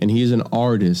 and he's an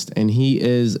artist, and he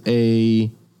is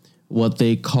what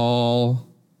they call,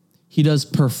 he does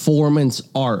performance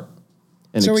art.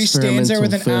 So he stands there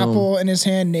with an experimental film. apple in his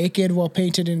hand naked while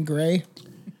painted in gray.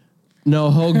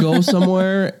 No, he'll go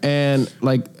somewhere and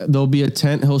like there'll be a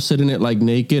tent. He'll sit in it like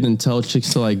naked and tell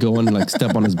chicks to like go and like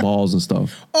step on his balls and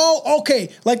stuff. Oh,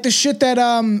 okay. Like the shit that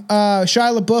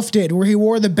Shia LaBeouf did, where he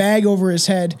wore the bag over his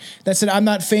head that said "I'm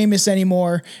not famous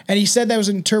anymore," and he said that was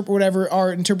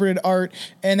interpreted art,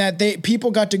 and that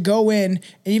people got to go in,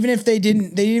 even if they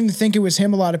didn't even think it was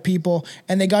him. A lot of people,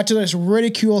 and they got to just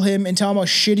ridicule him and tell him how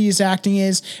shitty his acting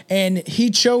is, and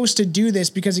he chose to do this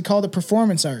because he called it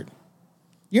performance art.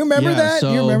 You remember that?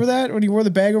 You remember that when he wore the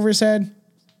bag over his head?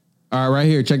 All right, right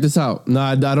here. Check this out. No,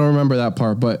 I don't remember that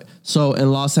part. But so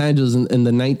in Los Angeles in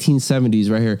the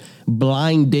 1970s, right here,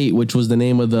 Blind Date, which was the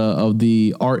name of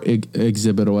the art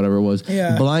exhibit or whatever it was.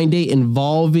 Yeah. Blind Date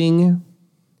involving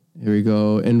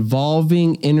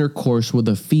intercourse with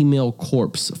a female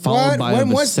corpse followed by a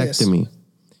vasectomy.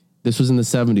 This was in the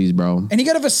 70s, bro. And he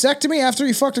got a vasectomy after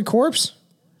he fucked a corpse?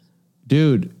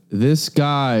 Dude, this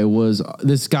guy,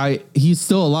 he's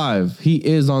still alive. He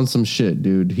is on some shit,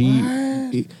 dude.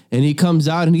 He comes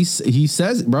out and he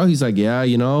says, bro, he's like, yeah,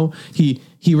 you know, he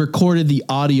recorded the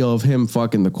audio of him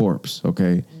fucking the corpse.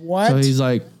 Okay. What? So he's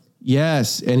like,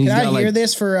 yes. And he's Can got I hear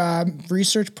this for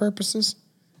research purposes?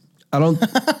 I don't,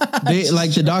 they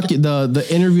like the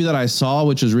interview that I saw,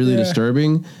 which was really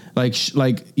disturbing. Like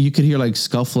you could hear like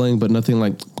scuffling, but nothing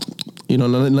like, You know,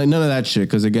 none of that shit.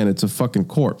 Because again, it's a fucking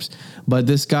corpse. But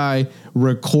this guy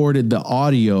recorded the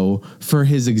audio for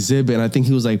his exhibit, and I think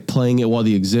he was like playing it while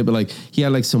the exhibit, like he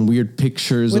had like some weird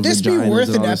pictures. Would this be vaginas worth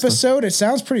and an all this stuff. episode? It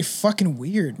sounds pretty fucking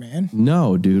weird, man.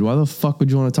 No, dude. Why the fuck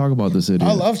would you want to talk about this idiot?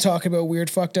 I love talking about weird,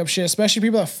 fucked up shit, especially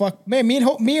people that fuck. Man, me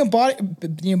and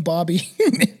Bobby,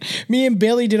 me and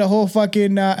Billy did a whole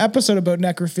fucking episode about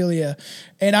necrophilia,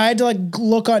 and I had to like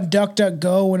look on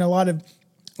DuckDuckGo and a lot of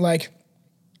like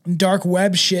dark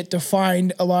web shit to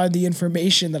find a lot of the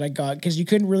information that I got, because you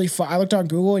couldn't really I looked on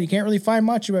Google and you can't really find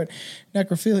much about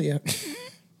necrophilia.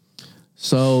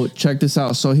 So check this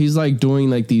out. So he's like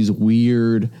doing like these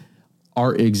weird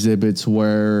art exhibits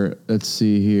where, let's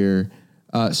see here,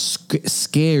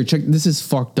 Scare. Check, this is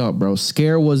fucked up, bro.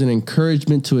 Scare was an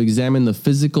encouragement to examine the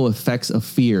physical effects of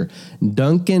fear.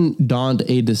 Duncan donned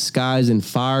a disguise and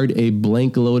fired a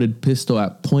blank-loaded pistol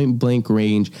at point-blank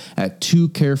range at 2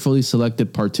 carefully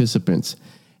selected participants.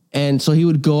 And so he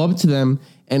would go up to them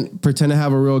and pretend to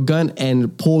have a real gun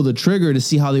and pull the trigger to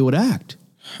see how they would act.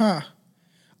 Huh.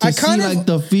 I kind of like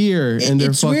the fear in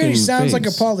their fucking weird. He sounds face. like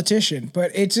a politician, but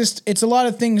it's a lot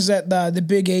of things that the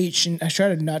big H, and I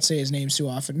try to not say his names too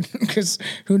often because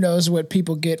who knows what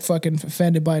people get fucking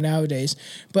offended by nowadays.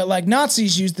 But like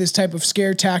Nazis used this type of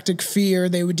scare tactic, fear.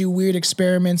 They would do weird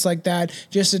experiments like that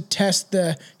just to test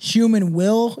the human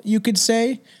will, you could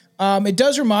say. It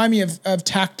does remind me of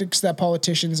tactics that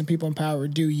politicians and people in power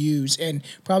do use and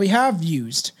probably have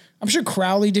used. I'm sure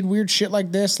Crowley did weird shit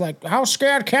like this, like, how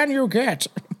scared can you get?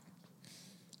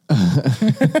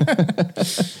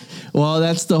 Well,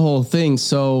 that's the whole thing.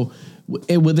 So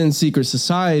within secret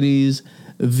societies,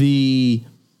 the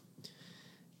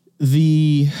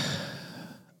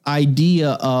idea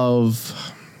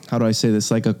of, how do I say this?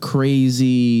 Like the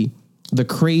crazier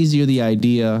the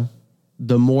idea,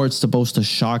 the more it's supposed to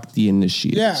shock the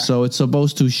initiate. Yeah. So it's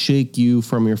supposed to shake you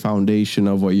from your foundation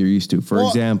of what you're used to. For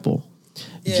example,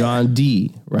 yeah. John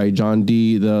Dee, right? John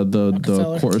Dee,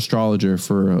 the court astrologer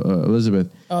for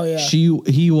Elizabeth. Oh yeah.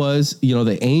 He was,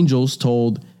 the angels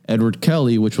told Edward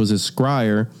Kelly, which was his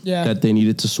scryer, that they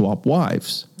needed to swap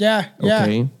wives. Yeah.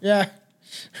 Okay. Yeah.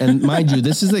 And mind you,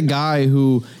 this is a guy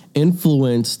who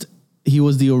influenced. He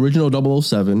was the original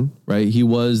 007, right? He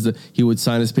would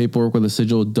sign his paperwork with a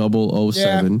sigil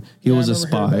 007. He was a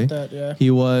spy. He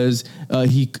was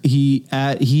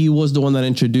he was the one that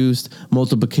introduced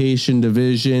multiplication,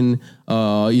 division,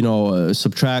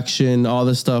 subtraction, all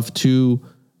this stuff to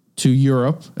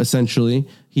Europe. Essentially,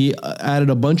 he added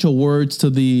a bunch of words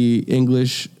to the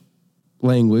English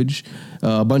language,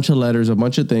 a bunch of letters, a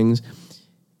bunch of things.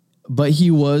 But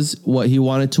he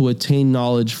wanted to attain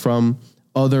knowledge from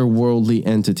otherworldly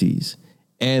entities.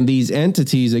 And these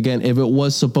entities, again, if it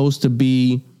was supposed to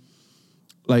be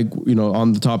like,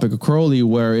 on the topic of Crowley,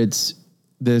 where it's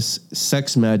this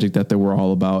sex magic that they were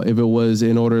all about, if it was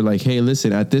in order like, hey,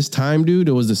 listen, at this time, dude,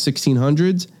 it was the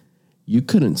 1600s, you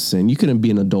couldn't sin. You couldn't be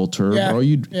an adulterer, bro.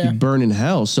 You'd burn in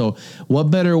hell. So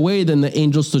what better way than the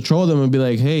angels to troll them and be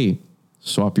like, hey,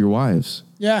 swap your wives.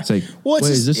 Yeah. It's like,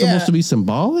 is this supposed to be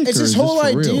symbolic? It's this whole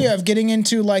idea of getting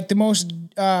into like the most,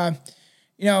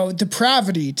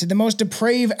 depravity, to the most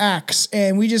depraved acts.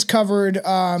 And we just covered... it's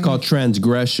called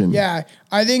transgression. Yeah.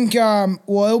 I think,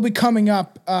 it'll be coming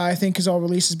up, I think, because all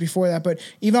releases before that. But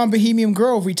even on Bohemian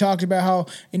Grove, we talked about how,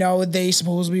 they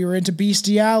supposedly were into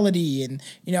bestiality and,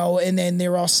 and then they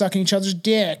were all sucking each other's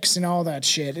dicks and all that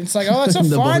shit. And it's like, oh, that's so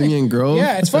fun. Bohemian Grove?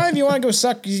 Yeah, it's fine if you want to go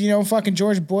suck, fucking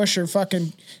George Bush or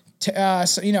fucking...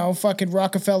 fucking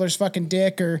Rockefeller's fucking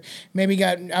dick, or maybe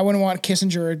I wouldn't want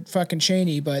Kissinger or fucking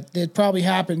Cheney, but it probably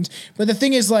happened. But the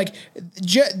thing is, like,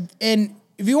 and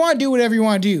if you want to do whatever you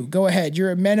want to do, go ahead.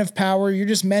 You're a men of power. You're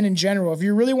just men in general. If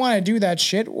you really want to do that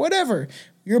shit, whatever.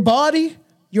 Your body,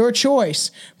 your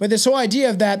choice. But this whole idea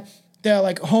of the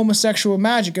like homosexual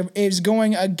magic is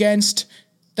going against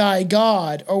thy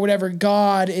God, or whatever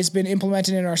God has been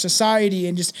implemented in our society,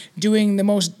 and just doing the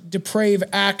most depraved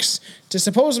acts to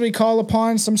supposedly call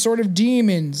upon some sort of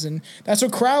demons. And that's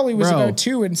what Crowley was about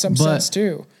too, in some sense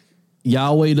too.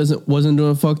 Yahweh wasn't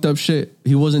doing fucked up shit.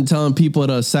 He wasn't telling people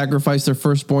to sacrifice their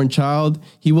firstborn child.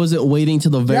 He wasn't waiting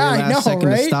till the very last second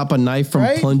to stop a knife from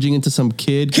plunging into some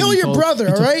kid. Kill your brother,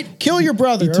 all right? Kill your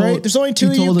brother, all right? There's only two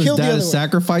of you. Kill the other one.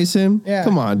 Sacrifice him. Yeah.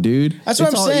 Come on, dude. That's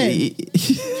what I'm saying.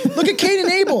 Look at Cain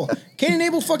and Abel. Cain and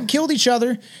Abel fucking killed each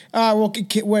other.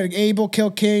 Abel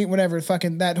killed Cain, whatever.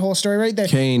 Fucking that whole story right there.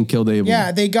 Cain killed Abel.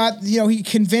 Yeah, they got, he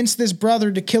convinced this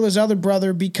brother to kill his other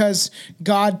brother because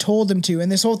God told him to.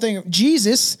 And this whole thing,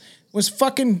 Jesus was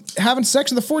fucking having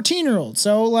sex with a 14-year-old.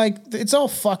 So, like, it's all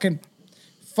fucking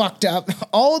fucked up.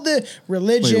 All the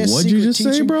religious... Wait, what'd you just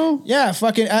say, bro? Yeah,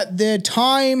 fucking at the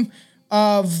time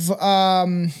of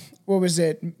what was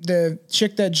it? The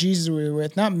chick that Jesus was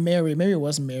with, not Mary. Maybe it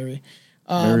wasn't Mary.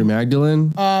 Mary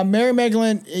Magdalene. Mary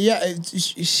Magdalene. Yeah,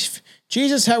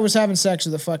 Jesus was having sex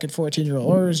with a fucking 14-year-old,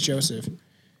 or it was Joseph.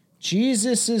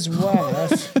 Jesus'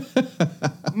 wife.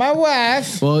 My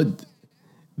wife. Well,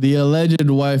 the alleged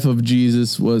wife of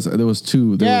Jesus there was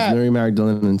two. There was Mary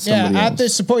Magdalene and somebody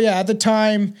else. At the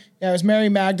time, it was Mary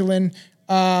Magdalene.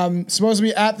 Supposed to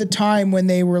be at the time when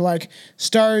they were like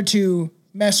started to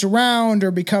mess around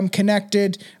or become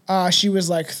connected. She was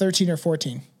like 13 or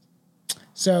 14.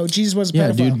 So Jesus was a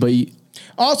pedophile. Dude, but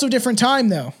also different time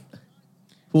though.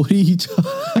 What are you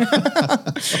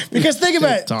Because think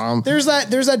about it. Tom. There's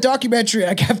that documentary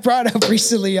I got brought up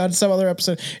recently on some other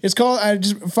episode. It's called I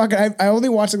only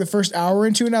watched like the first hour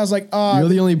into it and I was like, you're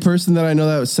the only person that I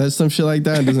know that says some shit like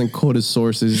that and doesn't quote his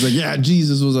sources. He's like, yeah,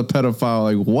 Jesus was a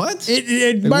pedophile. Like, what?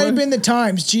 It might have been the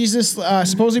times. Jesus,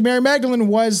 supposedly Mary Magdalene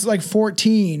was like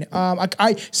 14.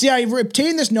 I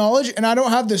obtained this knowledge and I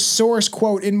don't have the source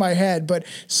quote in my head, but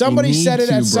somebody said it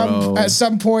at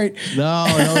some point. No,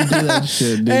 don't do that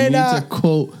shit. Dude, and, you need to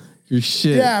quote your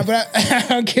shit. Yeah, but I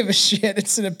don't give a shit.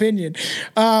 It's an opinion.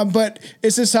 But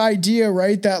it's this idea,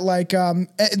 right? That like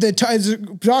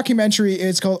the documentary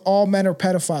is called "All Men Are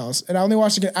Pedophiles," and I only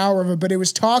watched like an hour of it, but it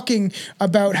was talking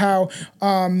about how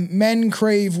men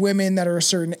crave women that are a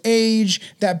certain age.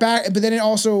 But then it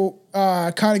also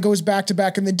kind of goes back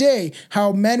in the day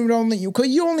how men would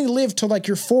you only live till like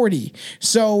you're 40,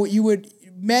 so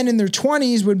men in their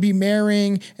 20s would be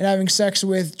marrying and having sex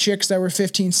with chicks that were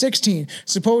 15, 16.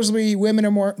 Supposedly women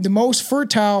are the most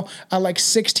fertile at like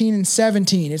 16 and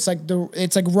 17. It's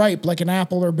like ripe, like an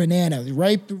apple or banana, the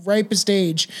ripest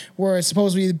age where it's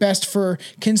supposed to be the best for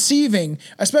conceiving,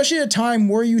 especially at a time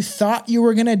where you thought you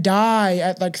were going to die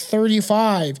at like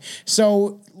 35.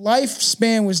 So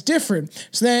lifespan was different.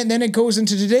 So then it goes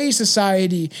into today's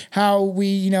society, how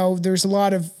there's a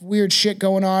lot of weird shit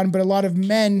going on, but a lot of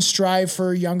men strive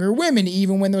for younger women,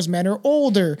 even when those men are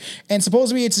older. And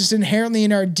supposedly it's just inherently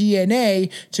in our DNA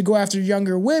to go after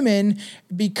younger women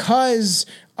because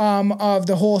of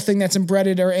the whole thing that's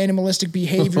inbred our animalistic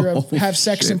behavior of have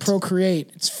sex and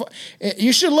procreate.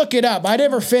 You should look it up. I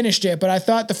never finished it, but I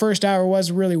thought the first hour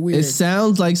was really weird. It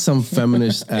sounds like some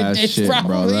feminist ass shit,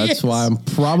 bro. That's why I'm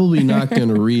probably not going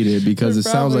to read it because it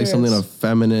sounds like something a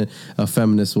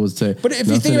feminist would say. But if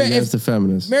you think about it, the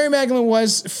feminist, Mary Magdalene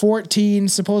was 14.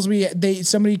 Supposedly,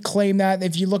 somebody claimed that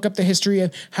if you look up the history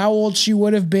of how old she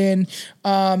would have been,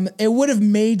 it would have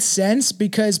made sense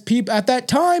because people at that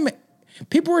time.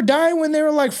 People were dying when they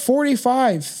were like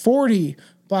 45, 40.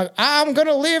 Like, I'm going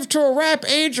to live to a rap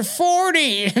age of 40.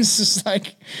 It's just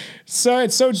like, so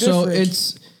it's so different.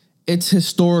 So it's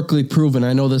historically proven.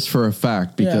 I know this for a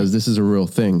fact because this is a real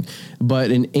thing. But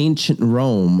in ancient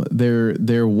Rome,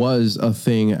 there was a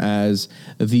thing as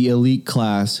the elite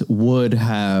class would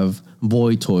have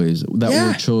boy toys that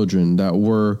were children, that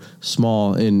were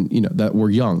small and, that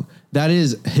were young. That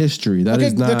is history. Look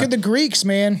at the Greeks,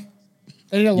 man.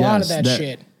 They did a lot of that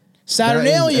shit.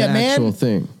 Saturnalia, man. Actual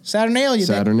thing. Saturnalia.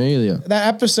 That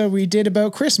episode we did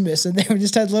about Christmas, and they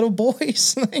just had little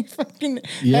boys like fucking.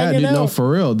 Yeah, dude. Out. No,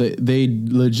 for real. They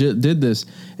legit did this,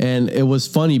 and it was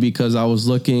funny because I was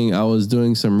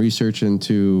doing some research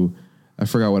into. I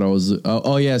forgot what I was.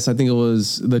 Oh yes, I think it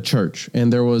was the church,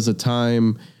 and there was a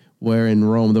time where in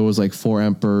Rome there was like 4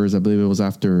 emperors. I believe it was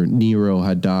after Nero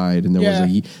had died, and there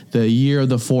was the year of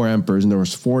the 4 emperors, and there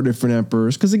was 4 different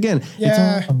emperors. Because again,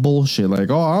 it's all bullshit.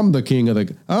 Like, oh, I'm the king of the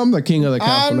castle. I'm the king of the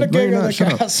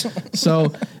castle.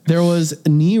 So there was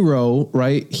Nero,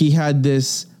 right? He had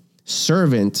this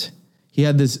servant. He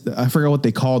had this. I forgot what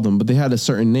they called them, but they had a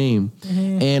certain name.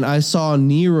 Mm-hmm. And I saw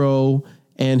Nero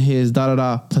and his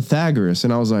Pythagoras,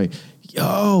 and I was like,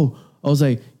 yo.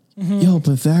 Yo,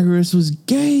 Pythagoras was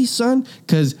gay, son.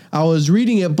 Because I was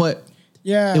reading it, but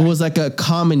it was like a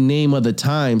common name of the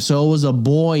time. So it was a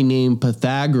boy named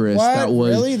Pythagoras that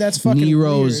was That's fucking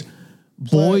Nero's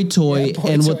weird. boy toy.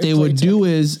 And what they would do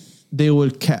is they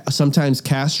would sometimes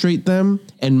castrate them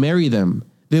and marry them.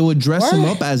 They would dress them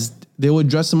up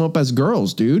as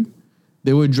girls, dude.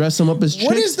 They would dress them up as chicks.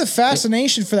 What is the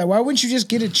fascination for that? Why wouldn't you just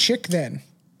get a chick then?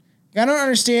 I don't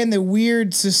understand the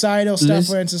weird societal stuff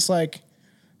where it's just like.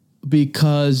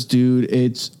 Because, dude,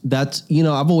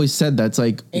 I've always said that's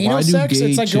like anal why sex. Do gay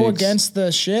it's like chicks, go against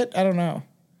the shit. I don't know.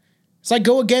 It's like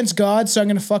go against God, so I'm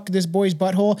gonna fuck this boy's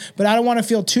butthole, but I don't want to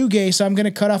feel too gay, so I'm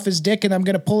gonna cut off his dick and I'm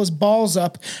gonna pull his balls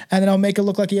up, and then I'll make it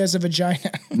look like he has a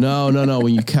vagina. No.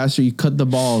 When you castrate, you cut the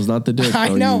balls, not the dick. I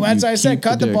know. That's why I said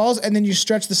cut the balls, and then you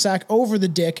stretch the sack over the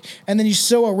dick, and then you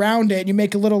sew around it, and you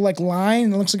make a little like line,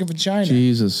 and it looks like a vagina.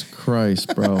 Jesus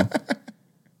Christ, bro.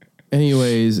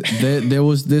 Anyways,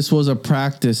 this was a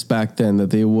practice back then that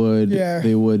they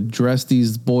would dress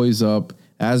these boys up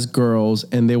as girls,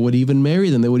 and they would even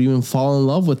marry them. They would even fall in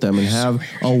love with them and have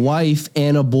a wife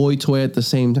and a boy toy at the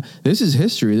same time. This is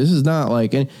history. This is not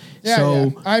like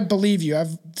I believe you.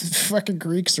 I've fucking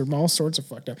Greeks are all sorts of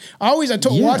fucked up. Watch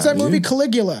that movie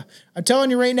Caligula. I'm telling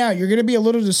you right now, you're gonna be a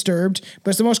little disturbed, but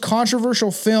it's the most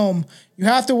controversial film. You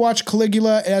have to watch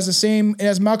Caligula. It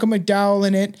has Malcolm McDowell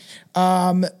in it.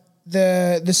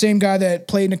 The same guy that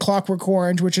played in A Clockwork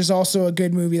Orange, which is also a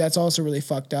good movie. That's also really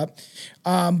fucked up.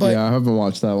 But yeah, I haven't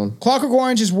watched that one. Clockwork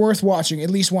Orange is worth watching at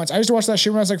least once. I used to watch that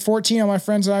shit when I was like 14 on my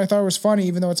friends, and I thought it was funny,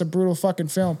 even though it's a brutal fucking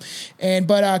film.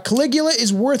 But Caligula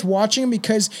is worth watching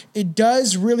because it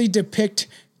does really depict,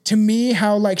 to me,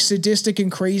 how like sadistic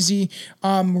and crazy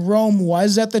Rome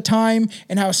was at the time,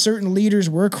 and how certain leaders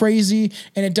were crazy.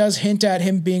 And it does hint at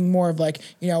him being more of like,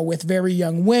 with very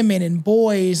young women and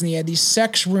boys, and he had these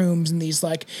sex rooms and these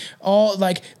like all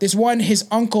like this one, his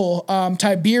uncle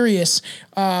Tiberius,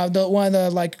 one of the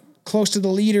like close to the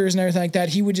leaders and everything like that,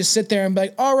 he would just sit there and be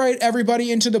like, all right,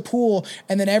 everybody into the pool.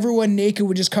 And then everyone naked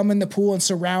would just come in the pool and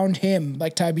surround him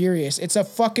like Tiberius. It's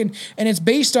and it's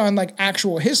based on like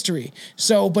actual history.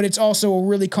 So, but it's also a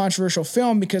really controversial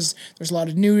film because there's a lot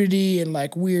of nudity and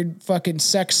like weird fucking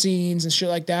sex scenes and shit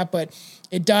like that. But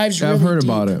it dives really deep. I've heard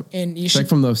about it. And it's like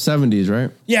from the 70s,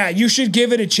 right? Yeah, you should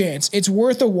give it a chance. It's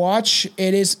worth a watch.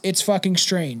 It's fucking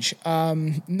strange.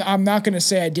 I'm not going to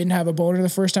say I didn't have a boner the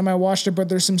first time I watched it, but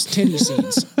there's some titty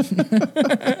scenes.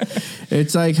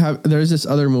 It's like there's this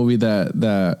other movie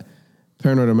that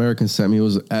Paranoid American sent me. It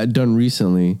was done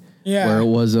recently. Yeah. Where it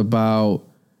was about,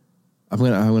 I'm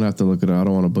gonna have to look it up. I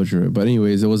don't want to butcher it. But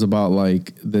anyways, it was about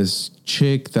like this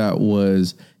chick that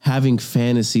was having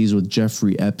fantasies with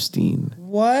Jeffrey Epstein.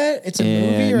 What? It's a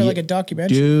movie or like a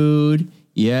documentary? Dude,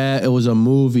 yeah, it was a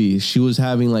movie. She was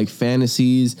having like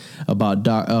fantasies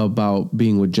about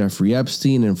being with Jeffrey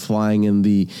Epstein and flying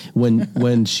in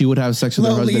when she would have sex with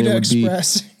her husband, it would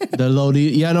Express. Be the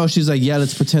Lolita. Yeah, no, she's like, yeah,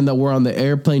 let's pretend that we're on the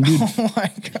airplane, dude. Oh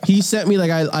my God. He sent me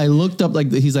like I looked up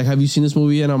like he's like, have you seen this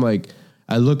movie? And I'm like,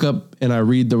 I look up and I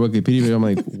read the Wikipedia. I'm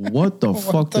like, what the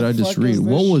fuck did I just read?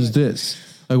 What was this?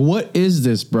 Like, what is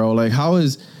this, bro? Like, how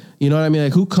is, you know what I mean?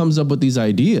 Like, who comes up with these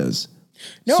ideas?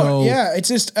 No, yeah, it's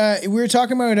just we were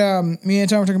talking about me and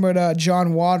Tom were talking about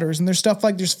John Waters, and there's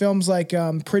films like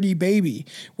Pretty Baby,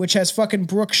 which has fucking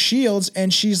Brooke Shields,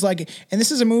 and she's like, and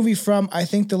this is a movie from I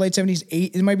think the late 70s,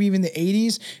 it might be even the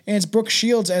 80s, and it's Brooke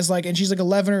Shields as like, and she's like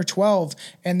 11 or 12,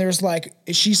 and there's like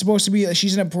she's supposed to be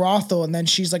she's in a brothel, and then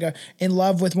she's like in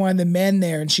love with one of the men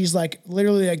there, and she's like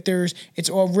literally like it's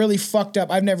all really fucked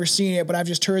up. I've never seen it, but I've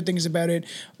just heard things about it,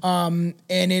 and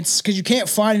it's because you can't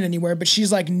find it anywhere, but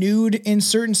she's like nude in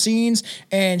certain scenes,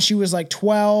 and she was like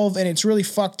 12, and it's really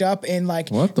fucked up, and like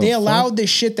they allowed this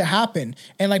shit to happen,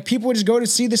 and like people would just go to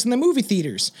see this in the movie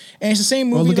theaters, and it's the same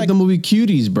movie. Well, look at the movie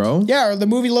Cuties, bro. Yeah, or the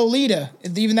movie Lolita,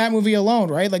 even that movie alone,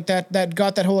 right? Like that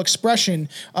got that whole expression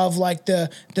of like the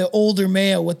older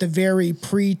male with the very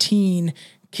preteen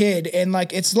kid, and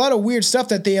like it's a lot of weird stuff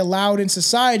that they allowed in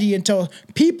society until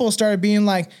people started being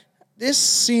like, this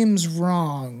seems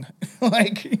wrong.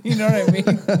 Like, you know what I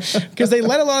mean? Because they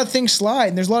let a lot of things slide.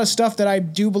 And there's a lot of stuff that I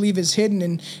do believe is hidden.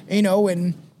 And,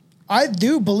 and I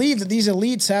do believe that these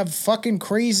elites have fucking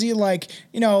crazy, like,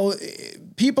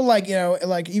 people like,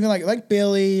 like even like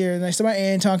Billy or nice about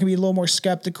Anton can be a little more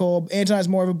skeptical. Anton has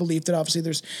more of a belief that obviously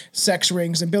there's sex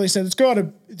rings, and Billy said it's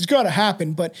gotta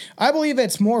happen. But I believe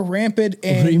it's more rampant.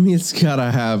 And what do you mean it's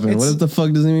gotta happen? What the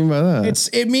fuck does it mean by that?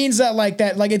 It means that like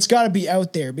it's gotta be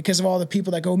out there because of all the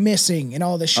people that go missing and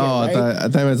all this shit. Oh, right? I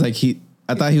thought it was like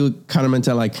I thought he would kind of meant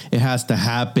to like it has to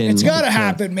happen. It's got to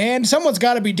happen, man. Someone's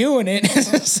got to be doing it.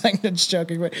 It's like, that's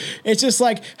joking, but it's just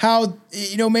like how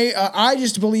I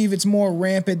just believe it's more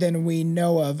rampant than we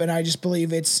know of, and I just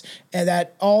believe it's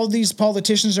that all these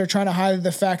politicians are trying to hide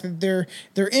the fact that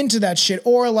they're into that shit,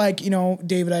 or like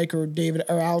David Icke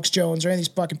or Alex Jones or any of these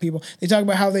fucking people. They talk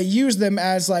about how they use them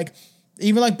as like.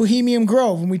 Even like Bohemian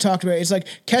Grove, when we talked about it, it's like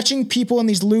catching people in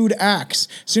these lewd acts.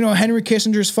 So, Henry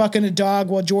Kissinger's fucking a dog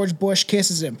while George Bush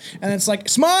kisses him. And it's like,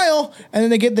 smile! And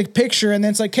then they get the picture, and then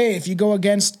it's like, hey, if you go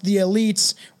against the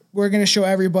elites, we're going to show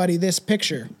everybody this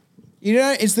picture.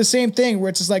 It's the same thing where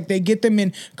it's just like they get them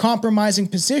in compromising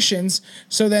positions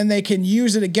so then they can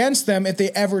use it against them if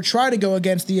they ever try to go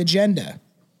against the agenda.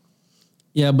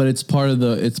 Yeah, but it's part of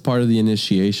the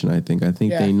initiation, I think. I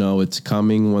think they know it's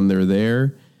coming when they're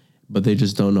there. But they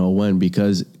just don't know when,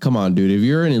 because come on, dude, if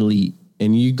you're an elite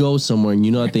and you go somewhere and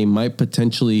you know that they might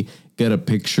potentially get a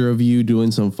picture of you doing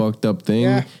some fucked up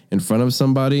thing in front of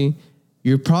somebody,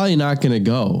 you're probably not going to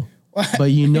go. but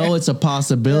it's a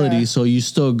possibility. Yeah. So you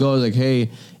still go like,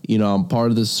 hey, I'm part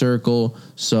of this circle.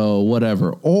 So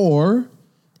whatever. Or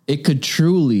it could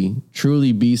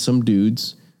truly be some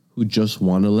dudes who just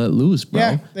want to let loose, bro.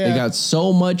 Yeah. They got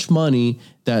so much money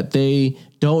that they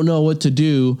don't know what to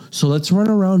do. So let's run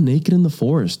around naked in the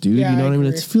forest, dude. Yeah, you know what I mean?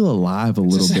 Let's feel alive a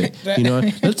little bit.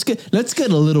 Let's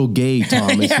get a little gay,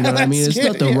 Thomas. You know what I mean? There's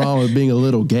nothing wrong with being a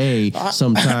little gay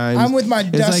sometimes. I'm with my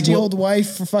dusty old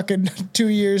wife for fucking 2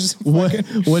 years.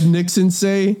 What Nixon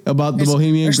say about the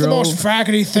Bohemian Grove? It's the most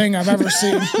faggoty thing I've ever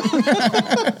seen.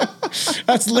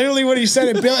 That's literally what he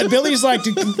said. And Billy's like,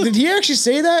 did he actually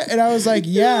say that? And I was like,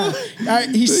 yeah.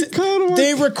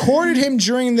 They recorded him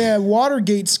during the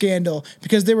Watergate scandal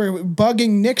because they were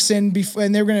bugging Nixon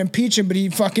and they were going to impeach him, but he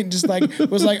fucking just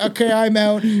was like, okay, I'm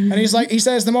out. And he said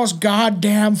it's the most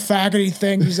goddamn faggoty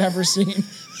thing he's ever seen.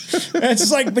 And it's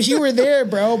just like, but you were there,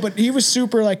 bro. But he was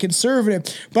super conservative.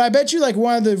 But I bet you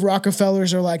one of the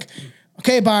Rockefellers are like,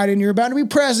 okay, Biden, you're about to be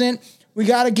president. We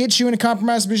got to get you in a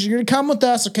compromise position. You're going to come with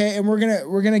us, okay? And we're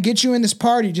going to get you in this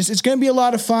party. It's going to be a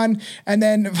lot of fun. And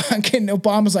then fucking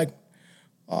Obama's like,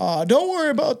 don't worry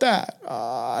about that.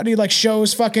 And he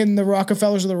shows fucking the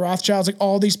Rockefellers or the Rothschilds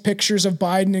all these pictures of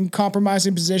Biden in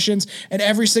compromising positions, and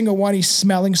every single one he's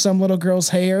smelling some little girl's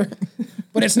hair,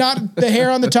 but it's not the hair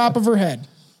on the top of her head.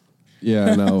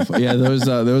 Yeah, no, yeah.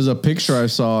 There was a picture I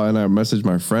saw, and I messaged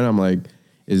my friend. I'm like,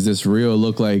 "Is this real?" It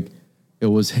looked like it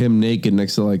was him naked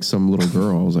next to some little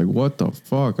girl. I was like, "What the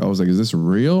fuck?" I was like, "Is this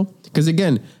real?" Because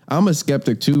again, I'm a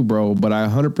skeptic too, bro. But I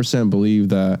 100% believe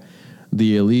that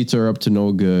the elites are up to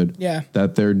no good. Yeah.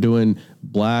 That they're doing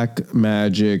black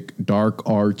magic, dark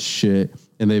arts shit,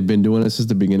 and they've been doing it since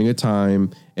the beginning of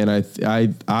time. And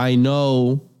I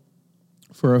know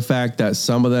for a fact that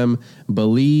some of them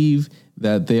believe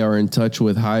that they are in touch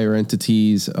with higher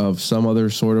entities of some other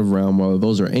sort of realm, whether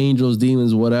those are angels,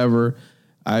 demons, whatever.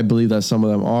 I believe that some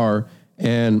of them are.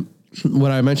 And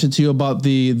when I mentioned to you about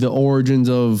the origins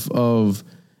of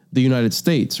the United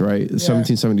States, right? Yeah.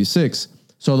 1776.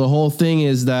 So the whole thing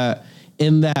is that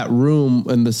in that room,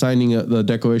 in the signing of the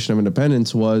Declaration of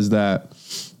Independence, was that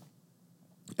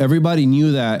everybody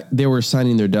knew that they were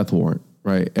signing their death warrant,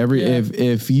 right?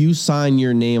 If you sign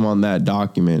your name on that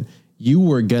document, you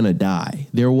were gonna die.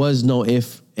 There was no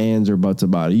ifs, ands, or buts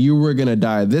about it. You were gonna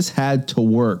die. This had to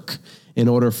work in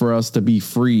order for us to be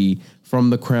free from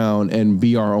the crown and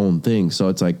be our own thing. So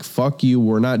it's like, fuck you,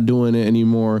 we're not doing it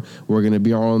anymore. We're going to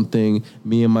be our own thing.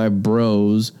 Me and my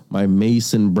bros, my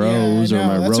Mason bros or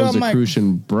my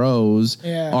Rosicrucian bros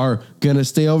are going to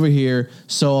stay over here.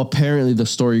 So apparently the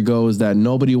story goes that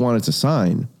nobody wanted to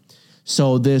sign.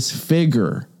 So this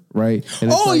figure, right?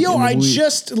 And I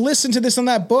just listened to this on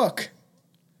that book.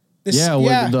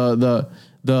 The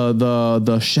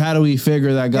shadowy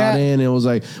figure that got in and was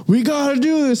like, we gotta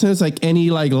do this, and it's like any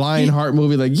Lionheart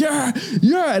movie,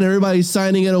 and everybody's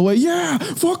signing it away,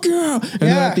 fuck yeah, and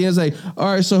then at the end it's like,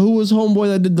 all right, so who was homeboy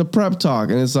that did the prep talk?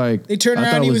 And it's like, they turned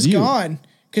around and he was gone.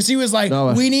 Because he was like,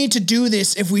 we need to do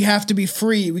this if we have to be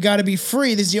free. We got to be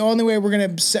free. This is the only way we're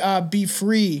going to be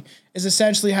free, is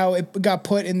essentially how it got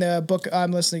put in the book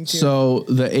I'm listening to. So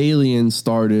the aliens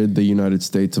started the United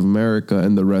States of America,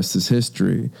 and the rest is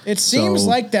history. It seems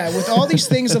like that with all these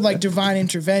things of divine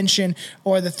intervention,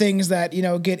 or the things that,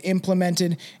 get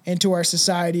implemented into our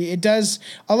society. It does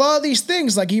a lot of these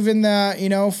things, even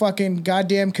the, fucking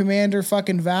goddamn Commander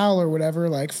fucking Val or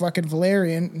whatever, fucking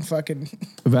Valerian and fucking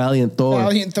Valiant Thor.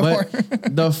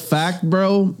 But the fact,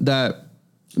 bro, that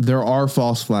there are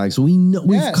false flags. We know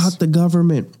we've caught the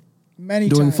government many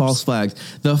doing times. False flags.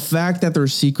 The fact that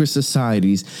there's secret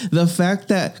societies. The fact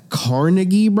that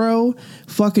Carnegie, bro,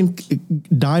 fucking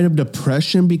died of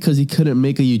depression because he couldn't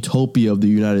make a utopia of the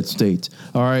United States.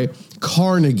 All right,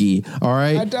 Carnegie. All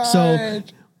right, I died. So,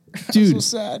 dude,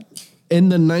 so sad. In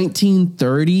the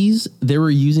 1930s, they were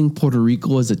using Puerto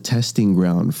Rico as a testing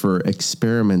ground for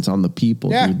experiments on the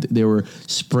people. Yeah. Dude. They were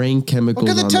spraying chemicals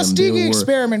on them. Look at the Tuskegee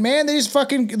experiment, man. They just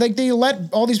fucking, they let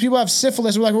all these people have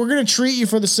syphilis. We're like, we're going to treat you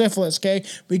for the syphilis, okay?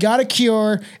 We got a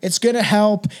cure. It's going to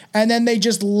help. And then they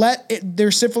just let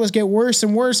their syphilis get worse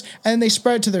and worse. And then they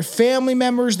spread it to their family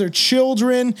members, their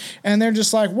children. And they're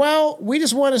just like, well, we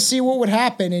just want to see what would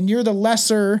happen. And you're the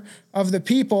lesser of the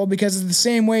people, because it's the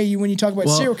same way when you talk about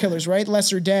serial killers, right?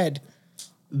 Lesser dead.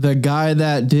 The guy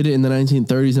that did it in the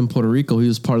 1930s in Puerto Rico, he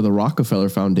was part of the Rockefeller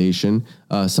Foundation.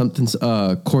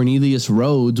 Cornelius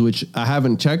Rhodes, which I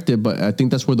haven't checked it, but I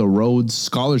think that's where the Rhodes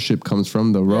Scholarship comes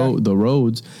from. The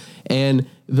Rhodes, and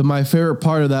my favorite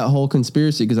part of that whole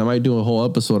conspiracy, because I might do a whole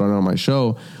episode on my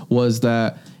show, was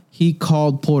that he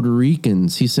called Puerto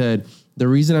Ricans. He said, the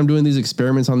reason I'm doing these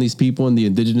experiments on these people and the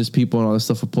indigenous people and all this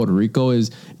stuff of Puerto Rico is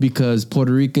because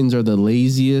Puerto Ricans are the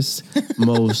laziest,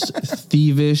 most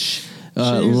thievish,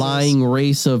 lying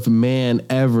race of man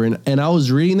ever. And I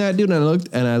was reading that, dude, and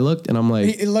I looked and I'm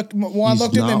like, Juan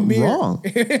looked in the mirror. Wrong.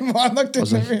 Juan looked in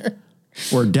the mirror.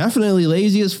 We're definitely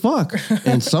lazy as fuck,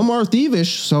 and some are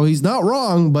thievish, so he's not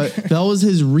wrong, but that was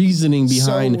his reasoning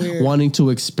behind wanting to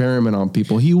experiment on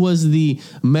people. He was the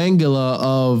Mengele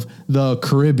of the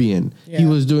Caribbean. Yeah. He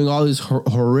was doing all these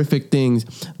horrific things.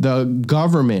 The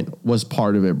government was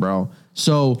part of it, bro.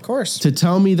 So of course, to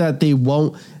tell me that they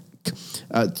won't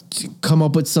come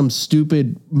up with some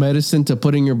stupid medicine to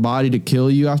put in your body to kill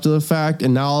you after the fact,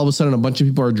 and now all of a sudden a bunch of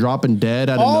people are dropping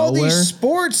dead out of nowhere. All these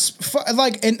sports,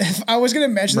 and I was gonna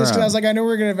mention this because I was like, I know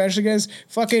we're gonna eventually get this.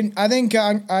 Fucking, I think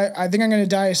I'm gonna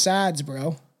die of SADS,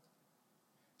 bro.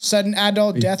 Sudden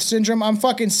adult death syndrome. I'm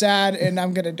fucking sad, and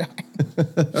I'm gonna die.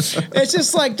 It's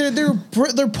just like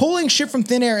they're pulling shit from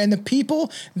thin air, and the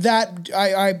people that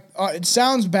it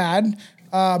sounds bad.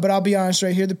 But I'll be honest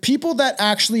right here. The people that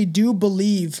actually do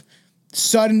believe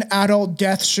sudden adult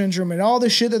death syndrome and all the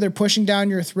shit that they're pushing down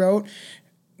your throat,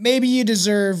 maybe you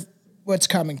deserve what's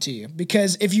coming to you.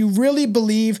 Because if you really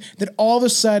believe that all of a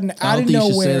sudden out of nowhere... I don't think you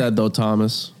should say that though,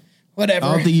 Thomas. Whatever.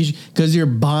 I don't think you should, because you're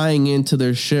buying into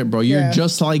their shit, bro. You're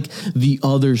just like the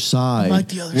other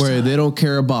side, where they don't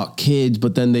care about kids,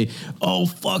 but then oh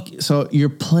fuck. So you're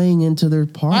playing into their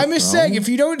part. I'm just saying, if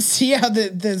you don't see how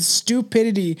the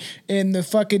stupidity in the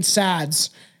fucking SADS,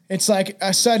 it's like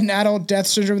a sudden adult death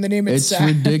syndrome. The name it's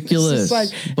ridiculous.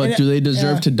 But do they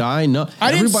deserve to die? No.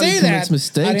 I didn't say that.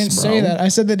 Mistakes, I didn't say that. I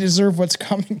said they deserve what's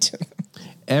coming to them.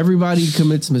 Everybody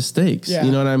commits mistakes. Yeah.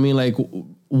 You know what I mean? Like,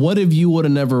 what if you would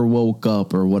have never woke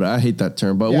up, or what? I hate that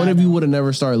term, but what if you would have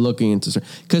never started looking into?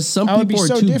 Because some people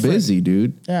are too busy,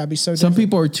 dude. Yeah, it'd be so. Some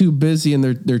people are too busy, and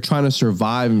they're trying to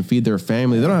survive and feed their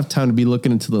family. They don't have time to be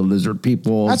looking into the lizard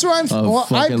people. That's why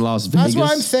Las Vegas. That's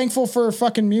why I'm thankful for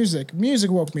fucking music.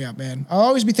 Music woke me up, man. I'll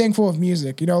always be thankful of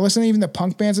music. You know, listening to even the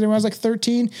punk bands when I was like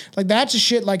 13, like that's just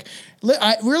shit. Like we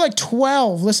were like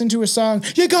 12, listening to a song.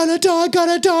 You're gonna die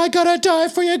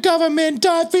for your government,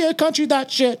 die for your country.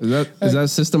 That shit. Is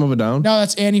that System of a Down? No,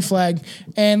 that's Anti-Flag.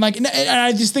 And like, and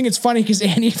I just think it's funny because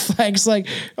Anti-Flag's like,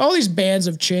 all these bands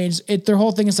have changed. Their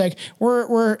whole thing is like,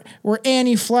 we're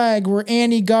anti-flag, we're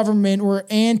anti-government, we're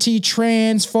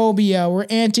anti-transphobia, we're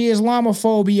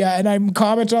anti-Islamophobia. And I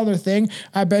commented on their thing.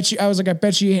 I bet you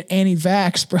ain't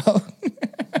anti-vax, bro.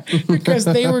 Because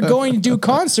they were going to do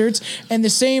concerts, and the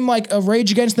same like a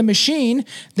Rage Against the Machine,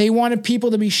 they wanted people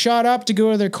to be shot up to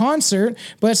go to their concert,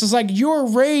 but it's just like, you're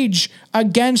Rage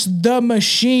Against the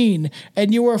Machine,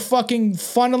 and you are fucking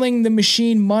funneling the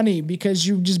machine money because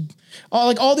you just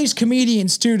all these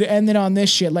comedians too, to end it on this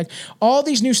shit. Like all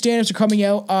these new stand-ups are coming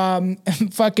out.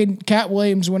 Fucking Cat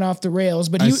Williams went off the rails,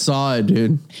 but I saw it,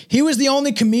 dude. He was the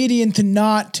only comedian to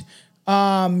not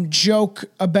joke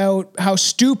about how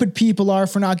stupid people are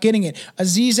for not getting it.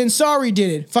 Aziz Ansari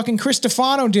did it. Fucking Chris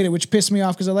Stefano did it, which pissed me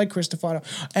off because I like Chris Stefano.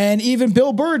 And even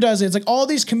Bill Burr does it. It's like all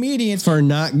these comedians for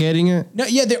not getting it. No,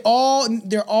 yeah, they're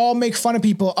all make fun of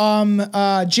people.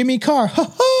 Jimmy Carr.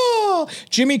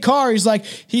 Jimmy Carr, he's like,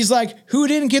 who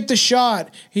didn't get the shot?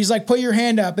 He's like, put your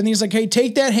hand up. And he's like, hey,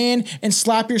 take that hand and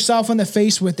slap yourself on the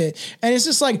face with it. And it's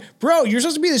just like, bro, you're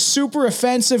supposed to be this super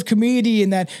offensive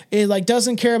comedian that it like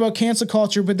doesn't care about cancel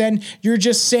culture, but then you're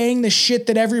just saying the shit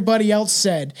that everybody else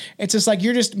said. It's just like,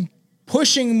 you're just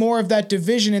pushing more of that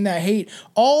division and that hate.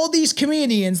 All these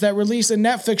comedians that release a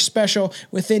Netflix special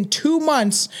within 2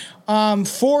 months,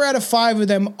 4 out of 5 of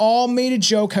them all made a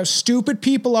joke how stupid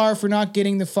people are for not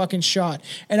getting the fucking shot.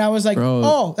 And I was like,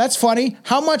 oh, that's funny.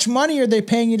 How much money are they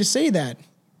paying you to say that?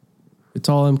 It's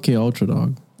all MK Ultra,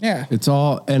 dog. Yeah. It's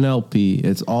all NLP.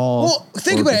 It's all. Well,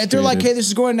 think about it. They're like, hey, this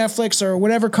is going to Netflix or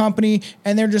whatever company.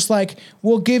 And they're just like,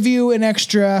 we'll give you an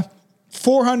extra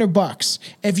 $400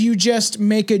 if you just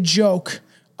make a joke.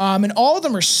 And all of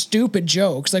them are stupid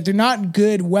jokes. Like they're not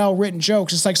good, well-written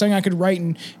jokes. It's like something I could write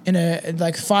in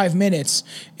like 5 minutes.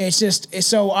 It's just,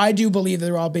 so I do believe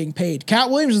they're all being paid. Cat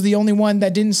Williams is the only one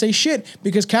that didn't say shit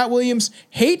because Cat Williams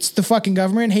hates the fucking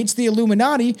government, hates the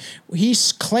Illuminati. He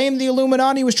claimed the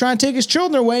Illuminati was trying to take his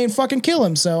children away and fucking kill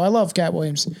him. So I love Cat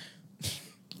Williams.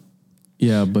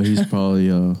 Yeah, but he's probably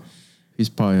a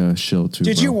shill too.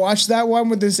 Did you watch that one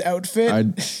with this outfit?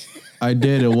 I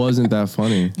did. It wasn't that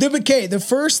funny. The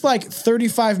first like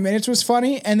 35 minutes was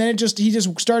funny, and then he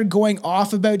just started going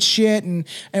off about shit and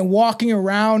walking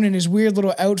around in his weird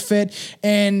little outfit.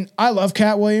 And I love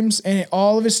Cat Williams, and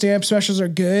all of his stand-up specials are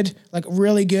good, like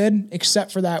really good,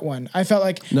 except for that one. I felt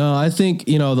like I think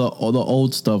the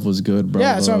old stuff was good, bro.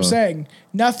 Yeah, that's what I'm saying.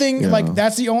 Nothing like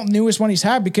that's the only newest one he's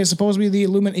had because supposedly the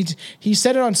Illuminati. He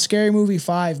said it on Scary Movie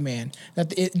 5, man. That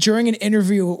during an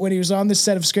interview when he was on the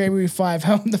set of Scary Movie 5,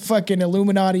 how the fucking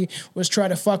Illuminati was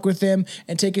trying to fuck with him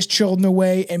and take his children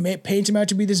away and paint him out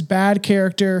to be this bad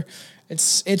character.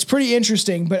 It's pretty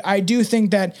interesting, but I do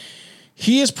think that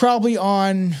he is probably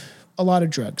on a lot of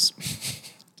drugs.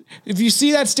 If you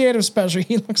see that stand-up special,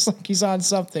 he looks like he's on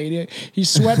something. He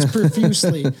sweats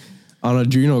profusely. On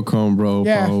adrenochrome, bro,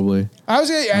 probably. I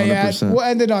was gonna, we'll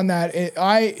end it on that.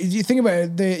 You think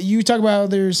about it. You talk about how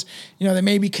there's, they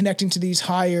may be connecting to these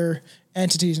higher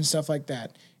entities and stuff like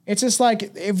that. It's just like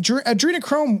if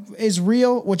adrenochrome is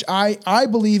real, which I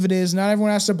believe it is. Not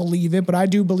everyone has to believe it, but I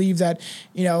do believe that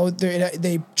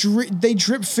they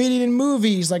drip feed it in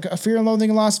movies like A Fear and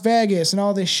Loathing in Las Vegas and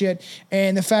all this shit.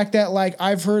 And the fact that like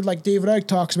I've heard like David Icke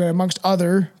talks about it amongst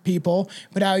other people,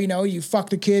 but how you fuck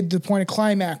the kid to the point of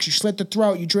climax, you slit the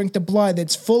throat, you drink the blood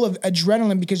that's full of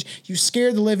adrenaline because you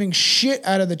scared the living shit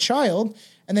out of the child.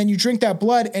 And then you drink that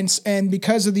blood, and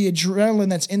because of the adrenaline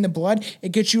that's in the blood,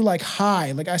 it gets you like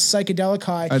high, like a psychedelic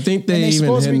high. I think they even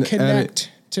supposedly connect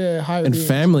to higher beings.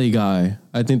 Family Guy,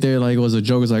 I think they like was a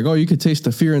joke. It's like, oh, you could taste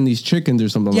the fear in these chickens or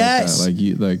something like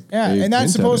that. And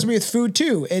that's supposed to be with food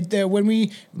too. The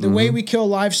way we kill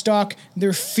livestock,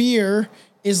 their fear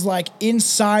is like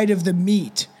inside of the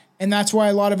meat. And that's why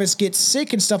a lot of us get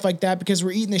sick and stuff like that because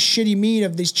we're eating the shitty meat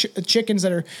of these chickens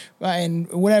that are, and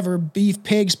whatever, beef,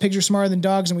 pigs are smarter than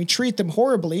dogs, and we treat them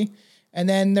horribly. And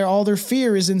then all their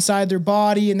fear is inside their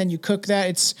body, and then you cook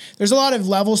that. There's a lot of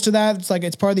levels to that.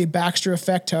 It's part of the Baxter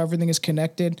effect, how everything is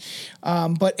connected.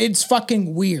 But it's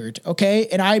fucking weird, okay?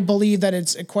 And I believe that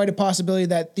it's quite a possibility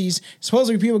that these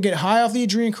supposedly people get high off the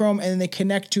adrenochrome and then they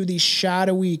connect to these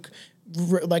shadowy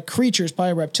like creatures,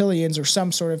 probably reptilians or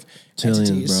some sort of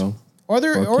entities. Bro. Or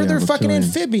they're fucking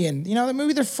amphibian.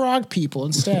 Maybe they're frog people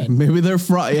instead. Maybe they're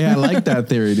frog. Yeah, I like that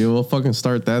theory, dude. We'll fucking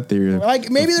start that theory. Like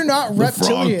maybe they're not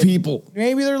reptilian. Frog people.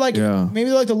 Maybe they're like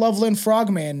the Loveland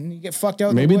Frogman. And you get fucked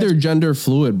out. Maybe they're gender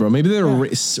fluid, bro. Maybe they're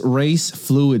race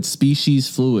fluid, species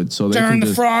fluid. So they turn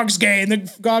the frogs gay, and the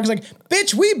frog's like,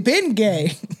 "Bitch, we've been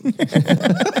gay."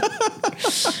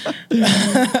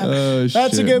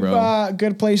 That's a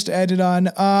good place to end it on.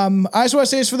 I just want to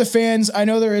say this for the fans. I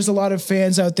know there is a lot of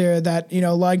fans out there that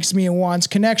likes me and Juan's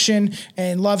connection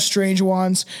and loves Strange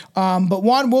Juans. But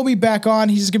Juan will be back on.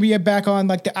 He's gonna be back on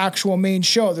like the actual main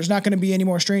show. There's not gonna be any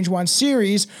more Strange Juan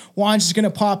series. Juan's just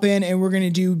gonna pop in and we're gonna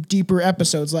do deeper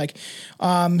episodes. Like,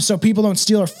 so people don't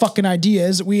steal our fucking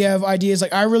ideas. We have ideas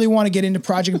like I really want to get into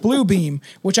Project Bluebeam,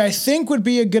 which I think would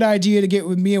be a good idea to get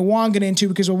with me and Juan get into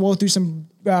because we'll both do some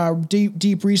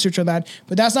deep research on that,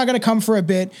 but that's not going to come for a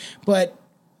bit. But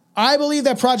I believe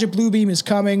that Project Bluebeam is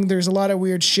coming. There's a lot of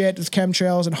weird shit with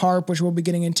chemtrails and HARP, which we'll be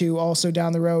getting into also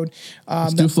down the road.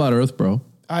 Let's do Flat Earth, bro.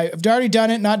 I've already done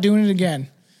it, not doing it again.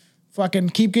 Fucking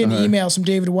keep getting emails from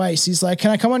David Weiss. He's like,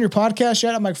 "Can I come on your podcast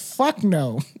yet?" I'm like, "Fuck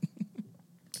no."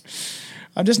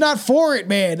 I'm just not for it,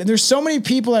 man. And there's so many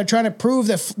people that are trying to prove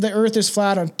that the Earth is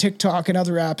flat on TikTok and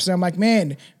other apps. And I'm like,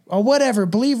 man, whatever.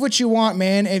 Believe what you want,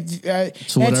 man.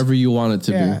 So whatever you want it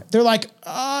to be. They're like,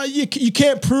 you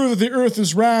can't prove the Earth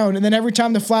is round. And then every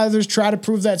time the flat earthers try to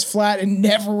prove that it's flat, it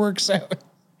never works out.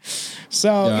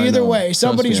 So either way,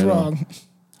 somebody's wrong.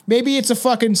 Maybe it's a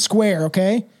fucking square,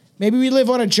 okay? Maybe we live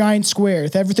on a giant square.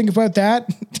 Ever think about that?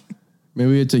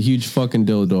 Maybe it's a huge fucking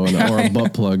dildo or a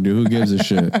butt plug, dude. Who gives a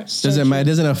shit? It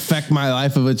doesn't affect my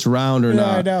life if it's round or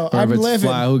not. I know. Or if it's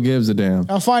flat, who gives a damn?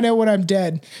 I'll find out when I'm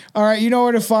dead. All right, you know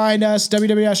where to find us.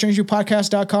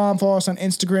 www.strangebrewpodcast.com. Follow us on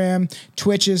Instagram.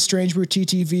 Twitch is Strange Brew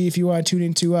TTV if you want to tune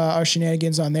into our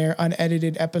shenanigans on there,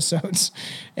 unedited episodes.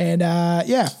 And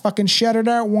fucking shout it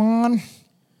out, Juan.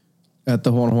 At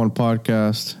the Juan Juan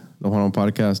Podcast,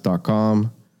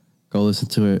 thejuanjuanpodcast.com. Go listen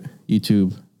to it.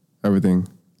 YouTube, everything.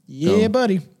 Yeah,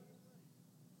 buddy.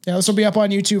 Yeah, this will be up on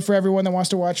YouTube for everyone that wants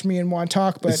to watch me and Juan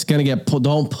talk. But it's gonna get.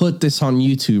 Don't put this on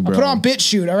YouTube, bro. I'll put it on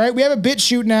BitChute. All right, we have a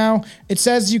BitChute now. It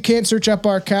says you can't search up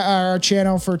our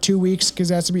channel for 2 weeks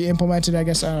because it has to be implemented. I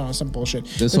guess I don't know, some bullshit.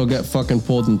 This will get fucking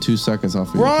pulled in 2 seconds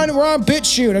off. We're on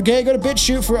BitChute. Okay, go to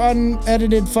BitChute for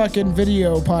unedited fucking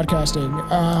video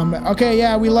podcasting. Okay,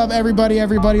 yeah, we love everybody.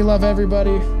 Everybody love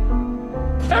everybody.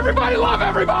 Everybody love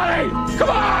everybody! Come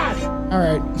on! All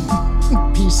right.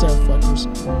 Peace out, fuckers.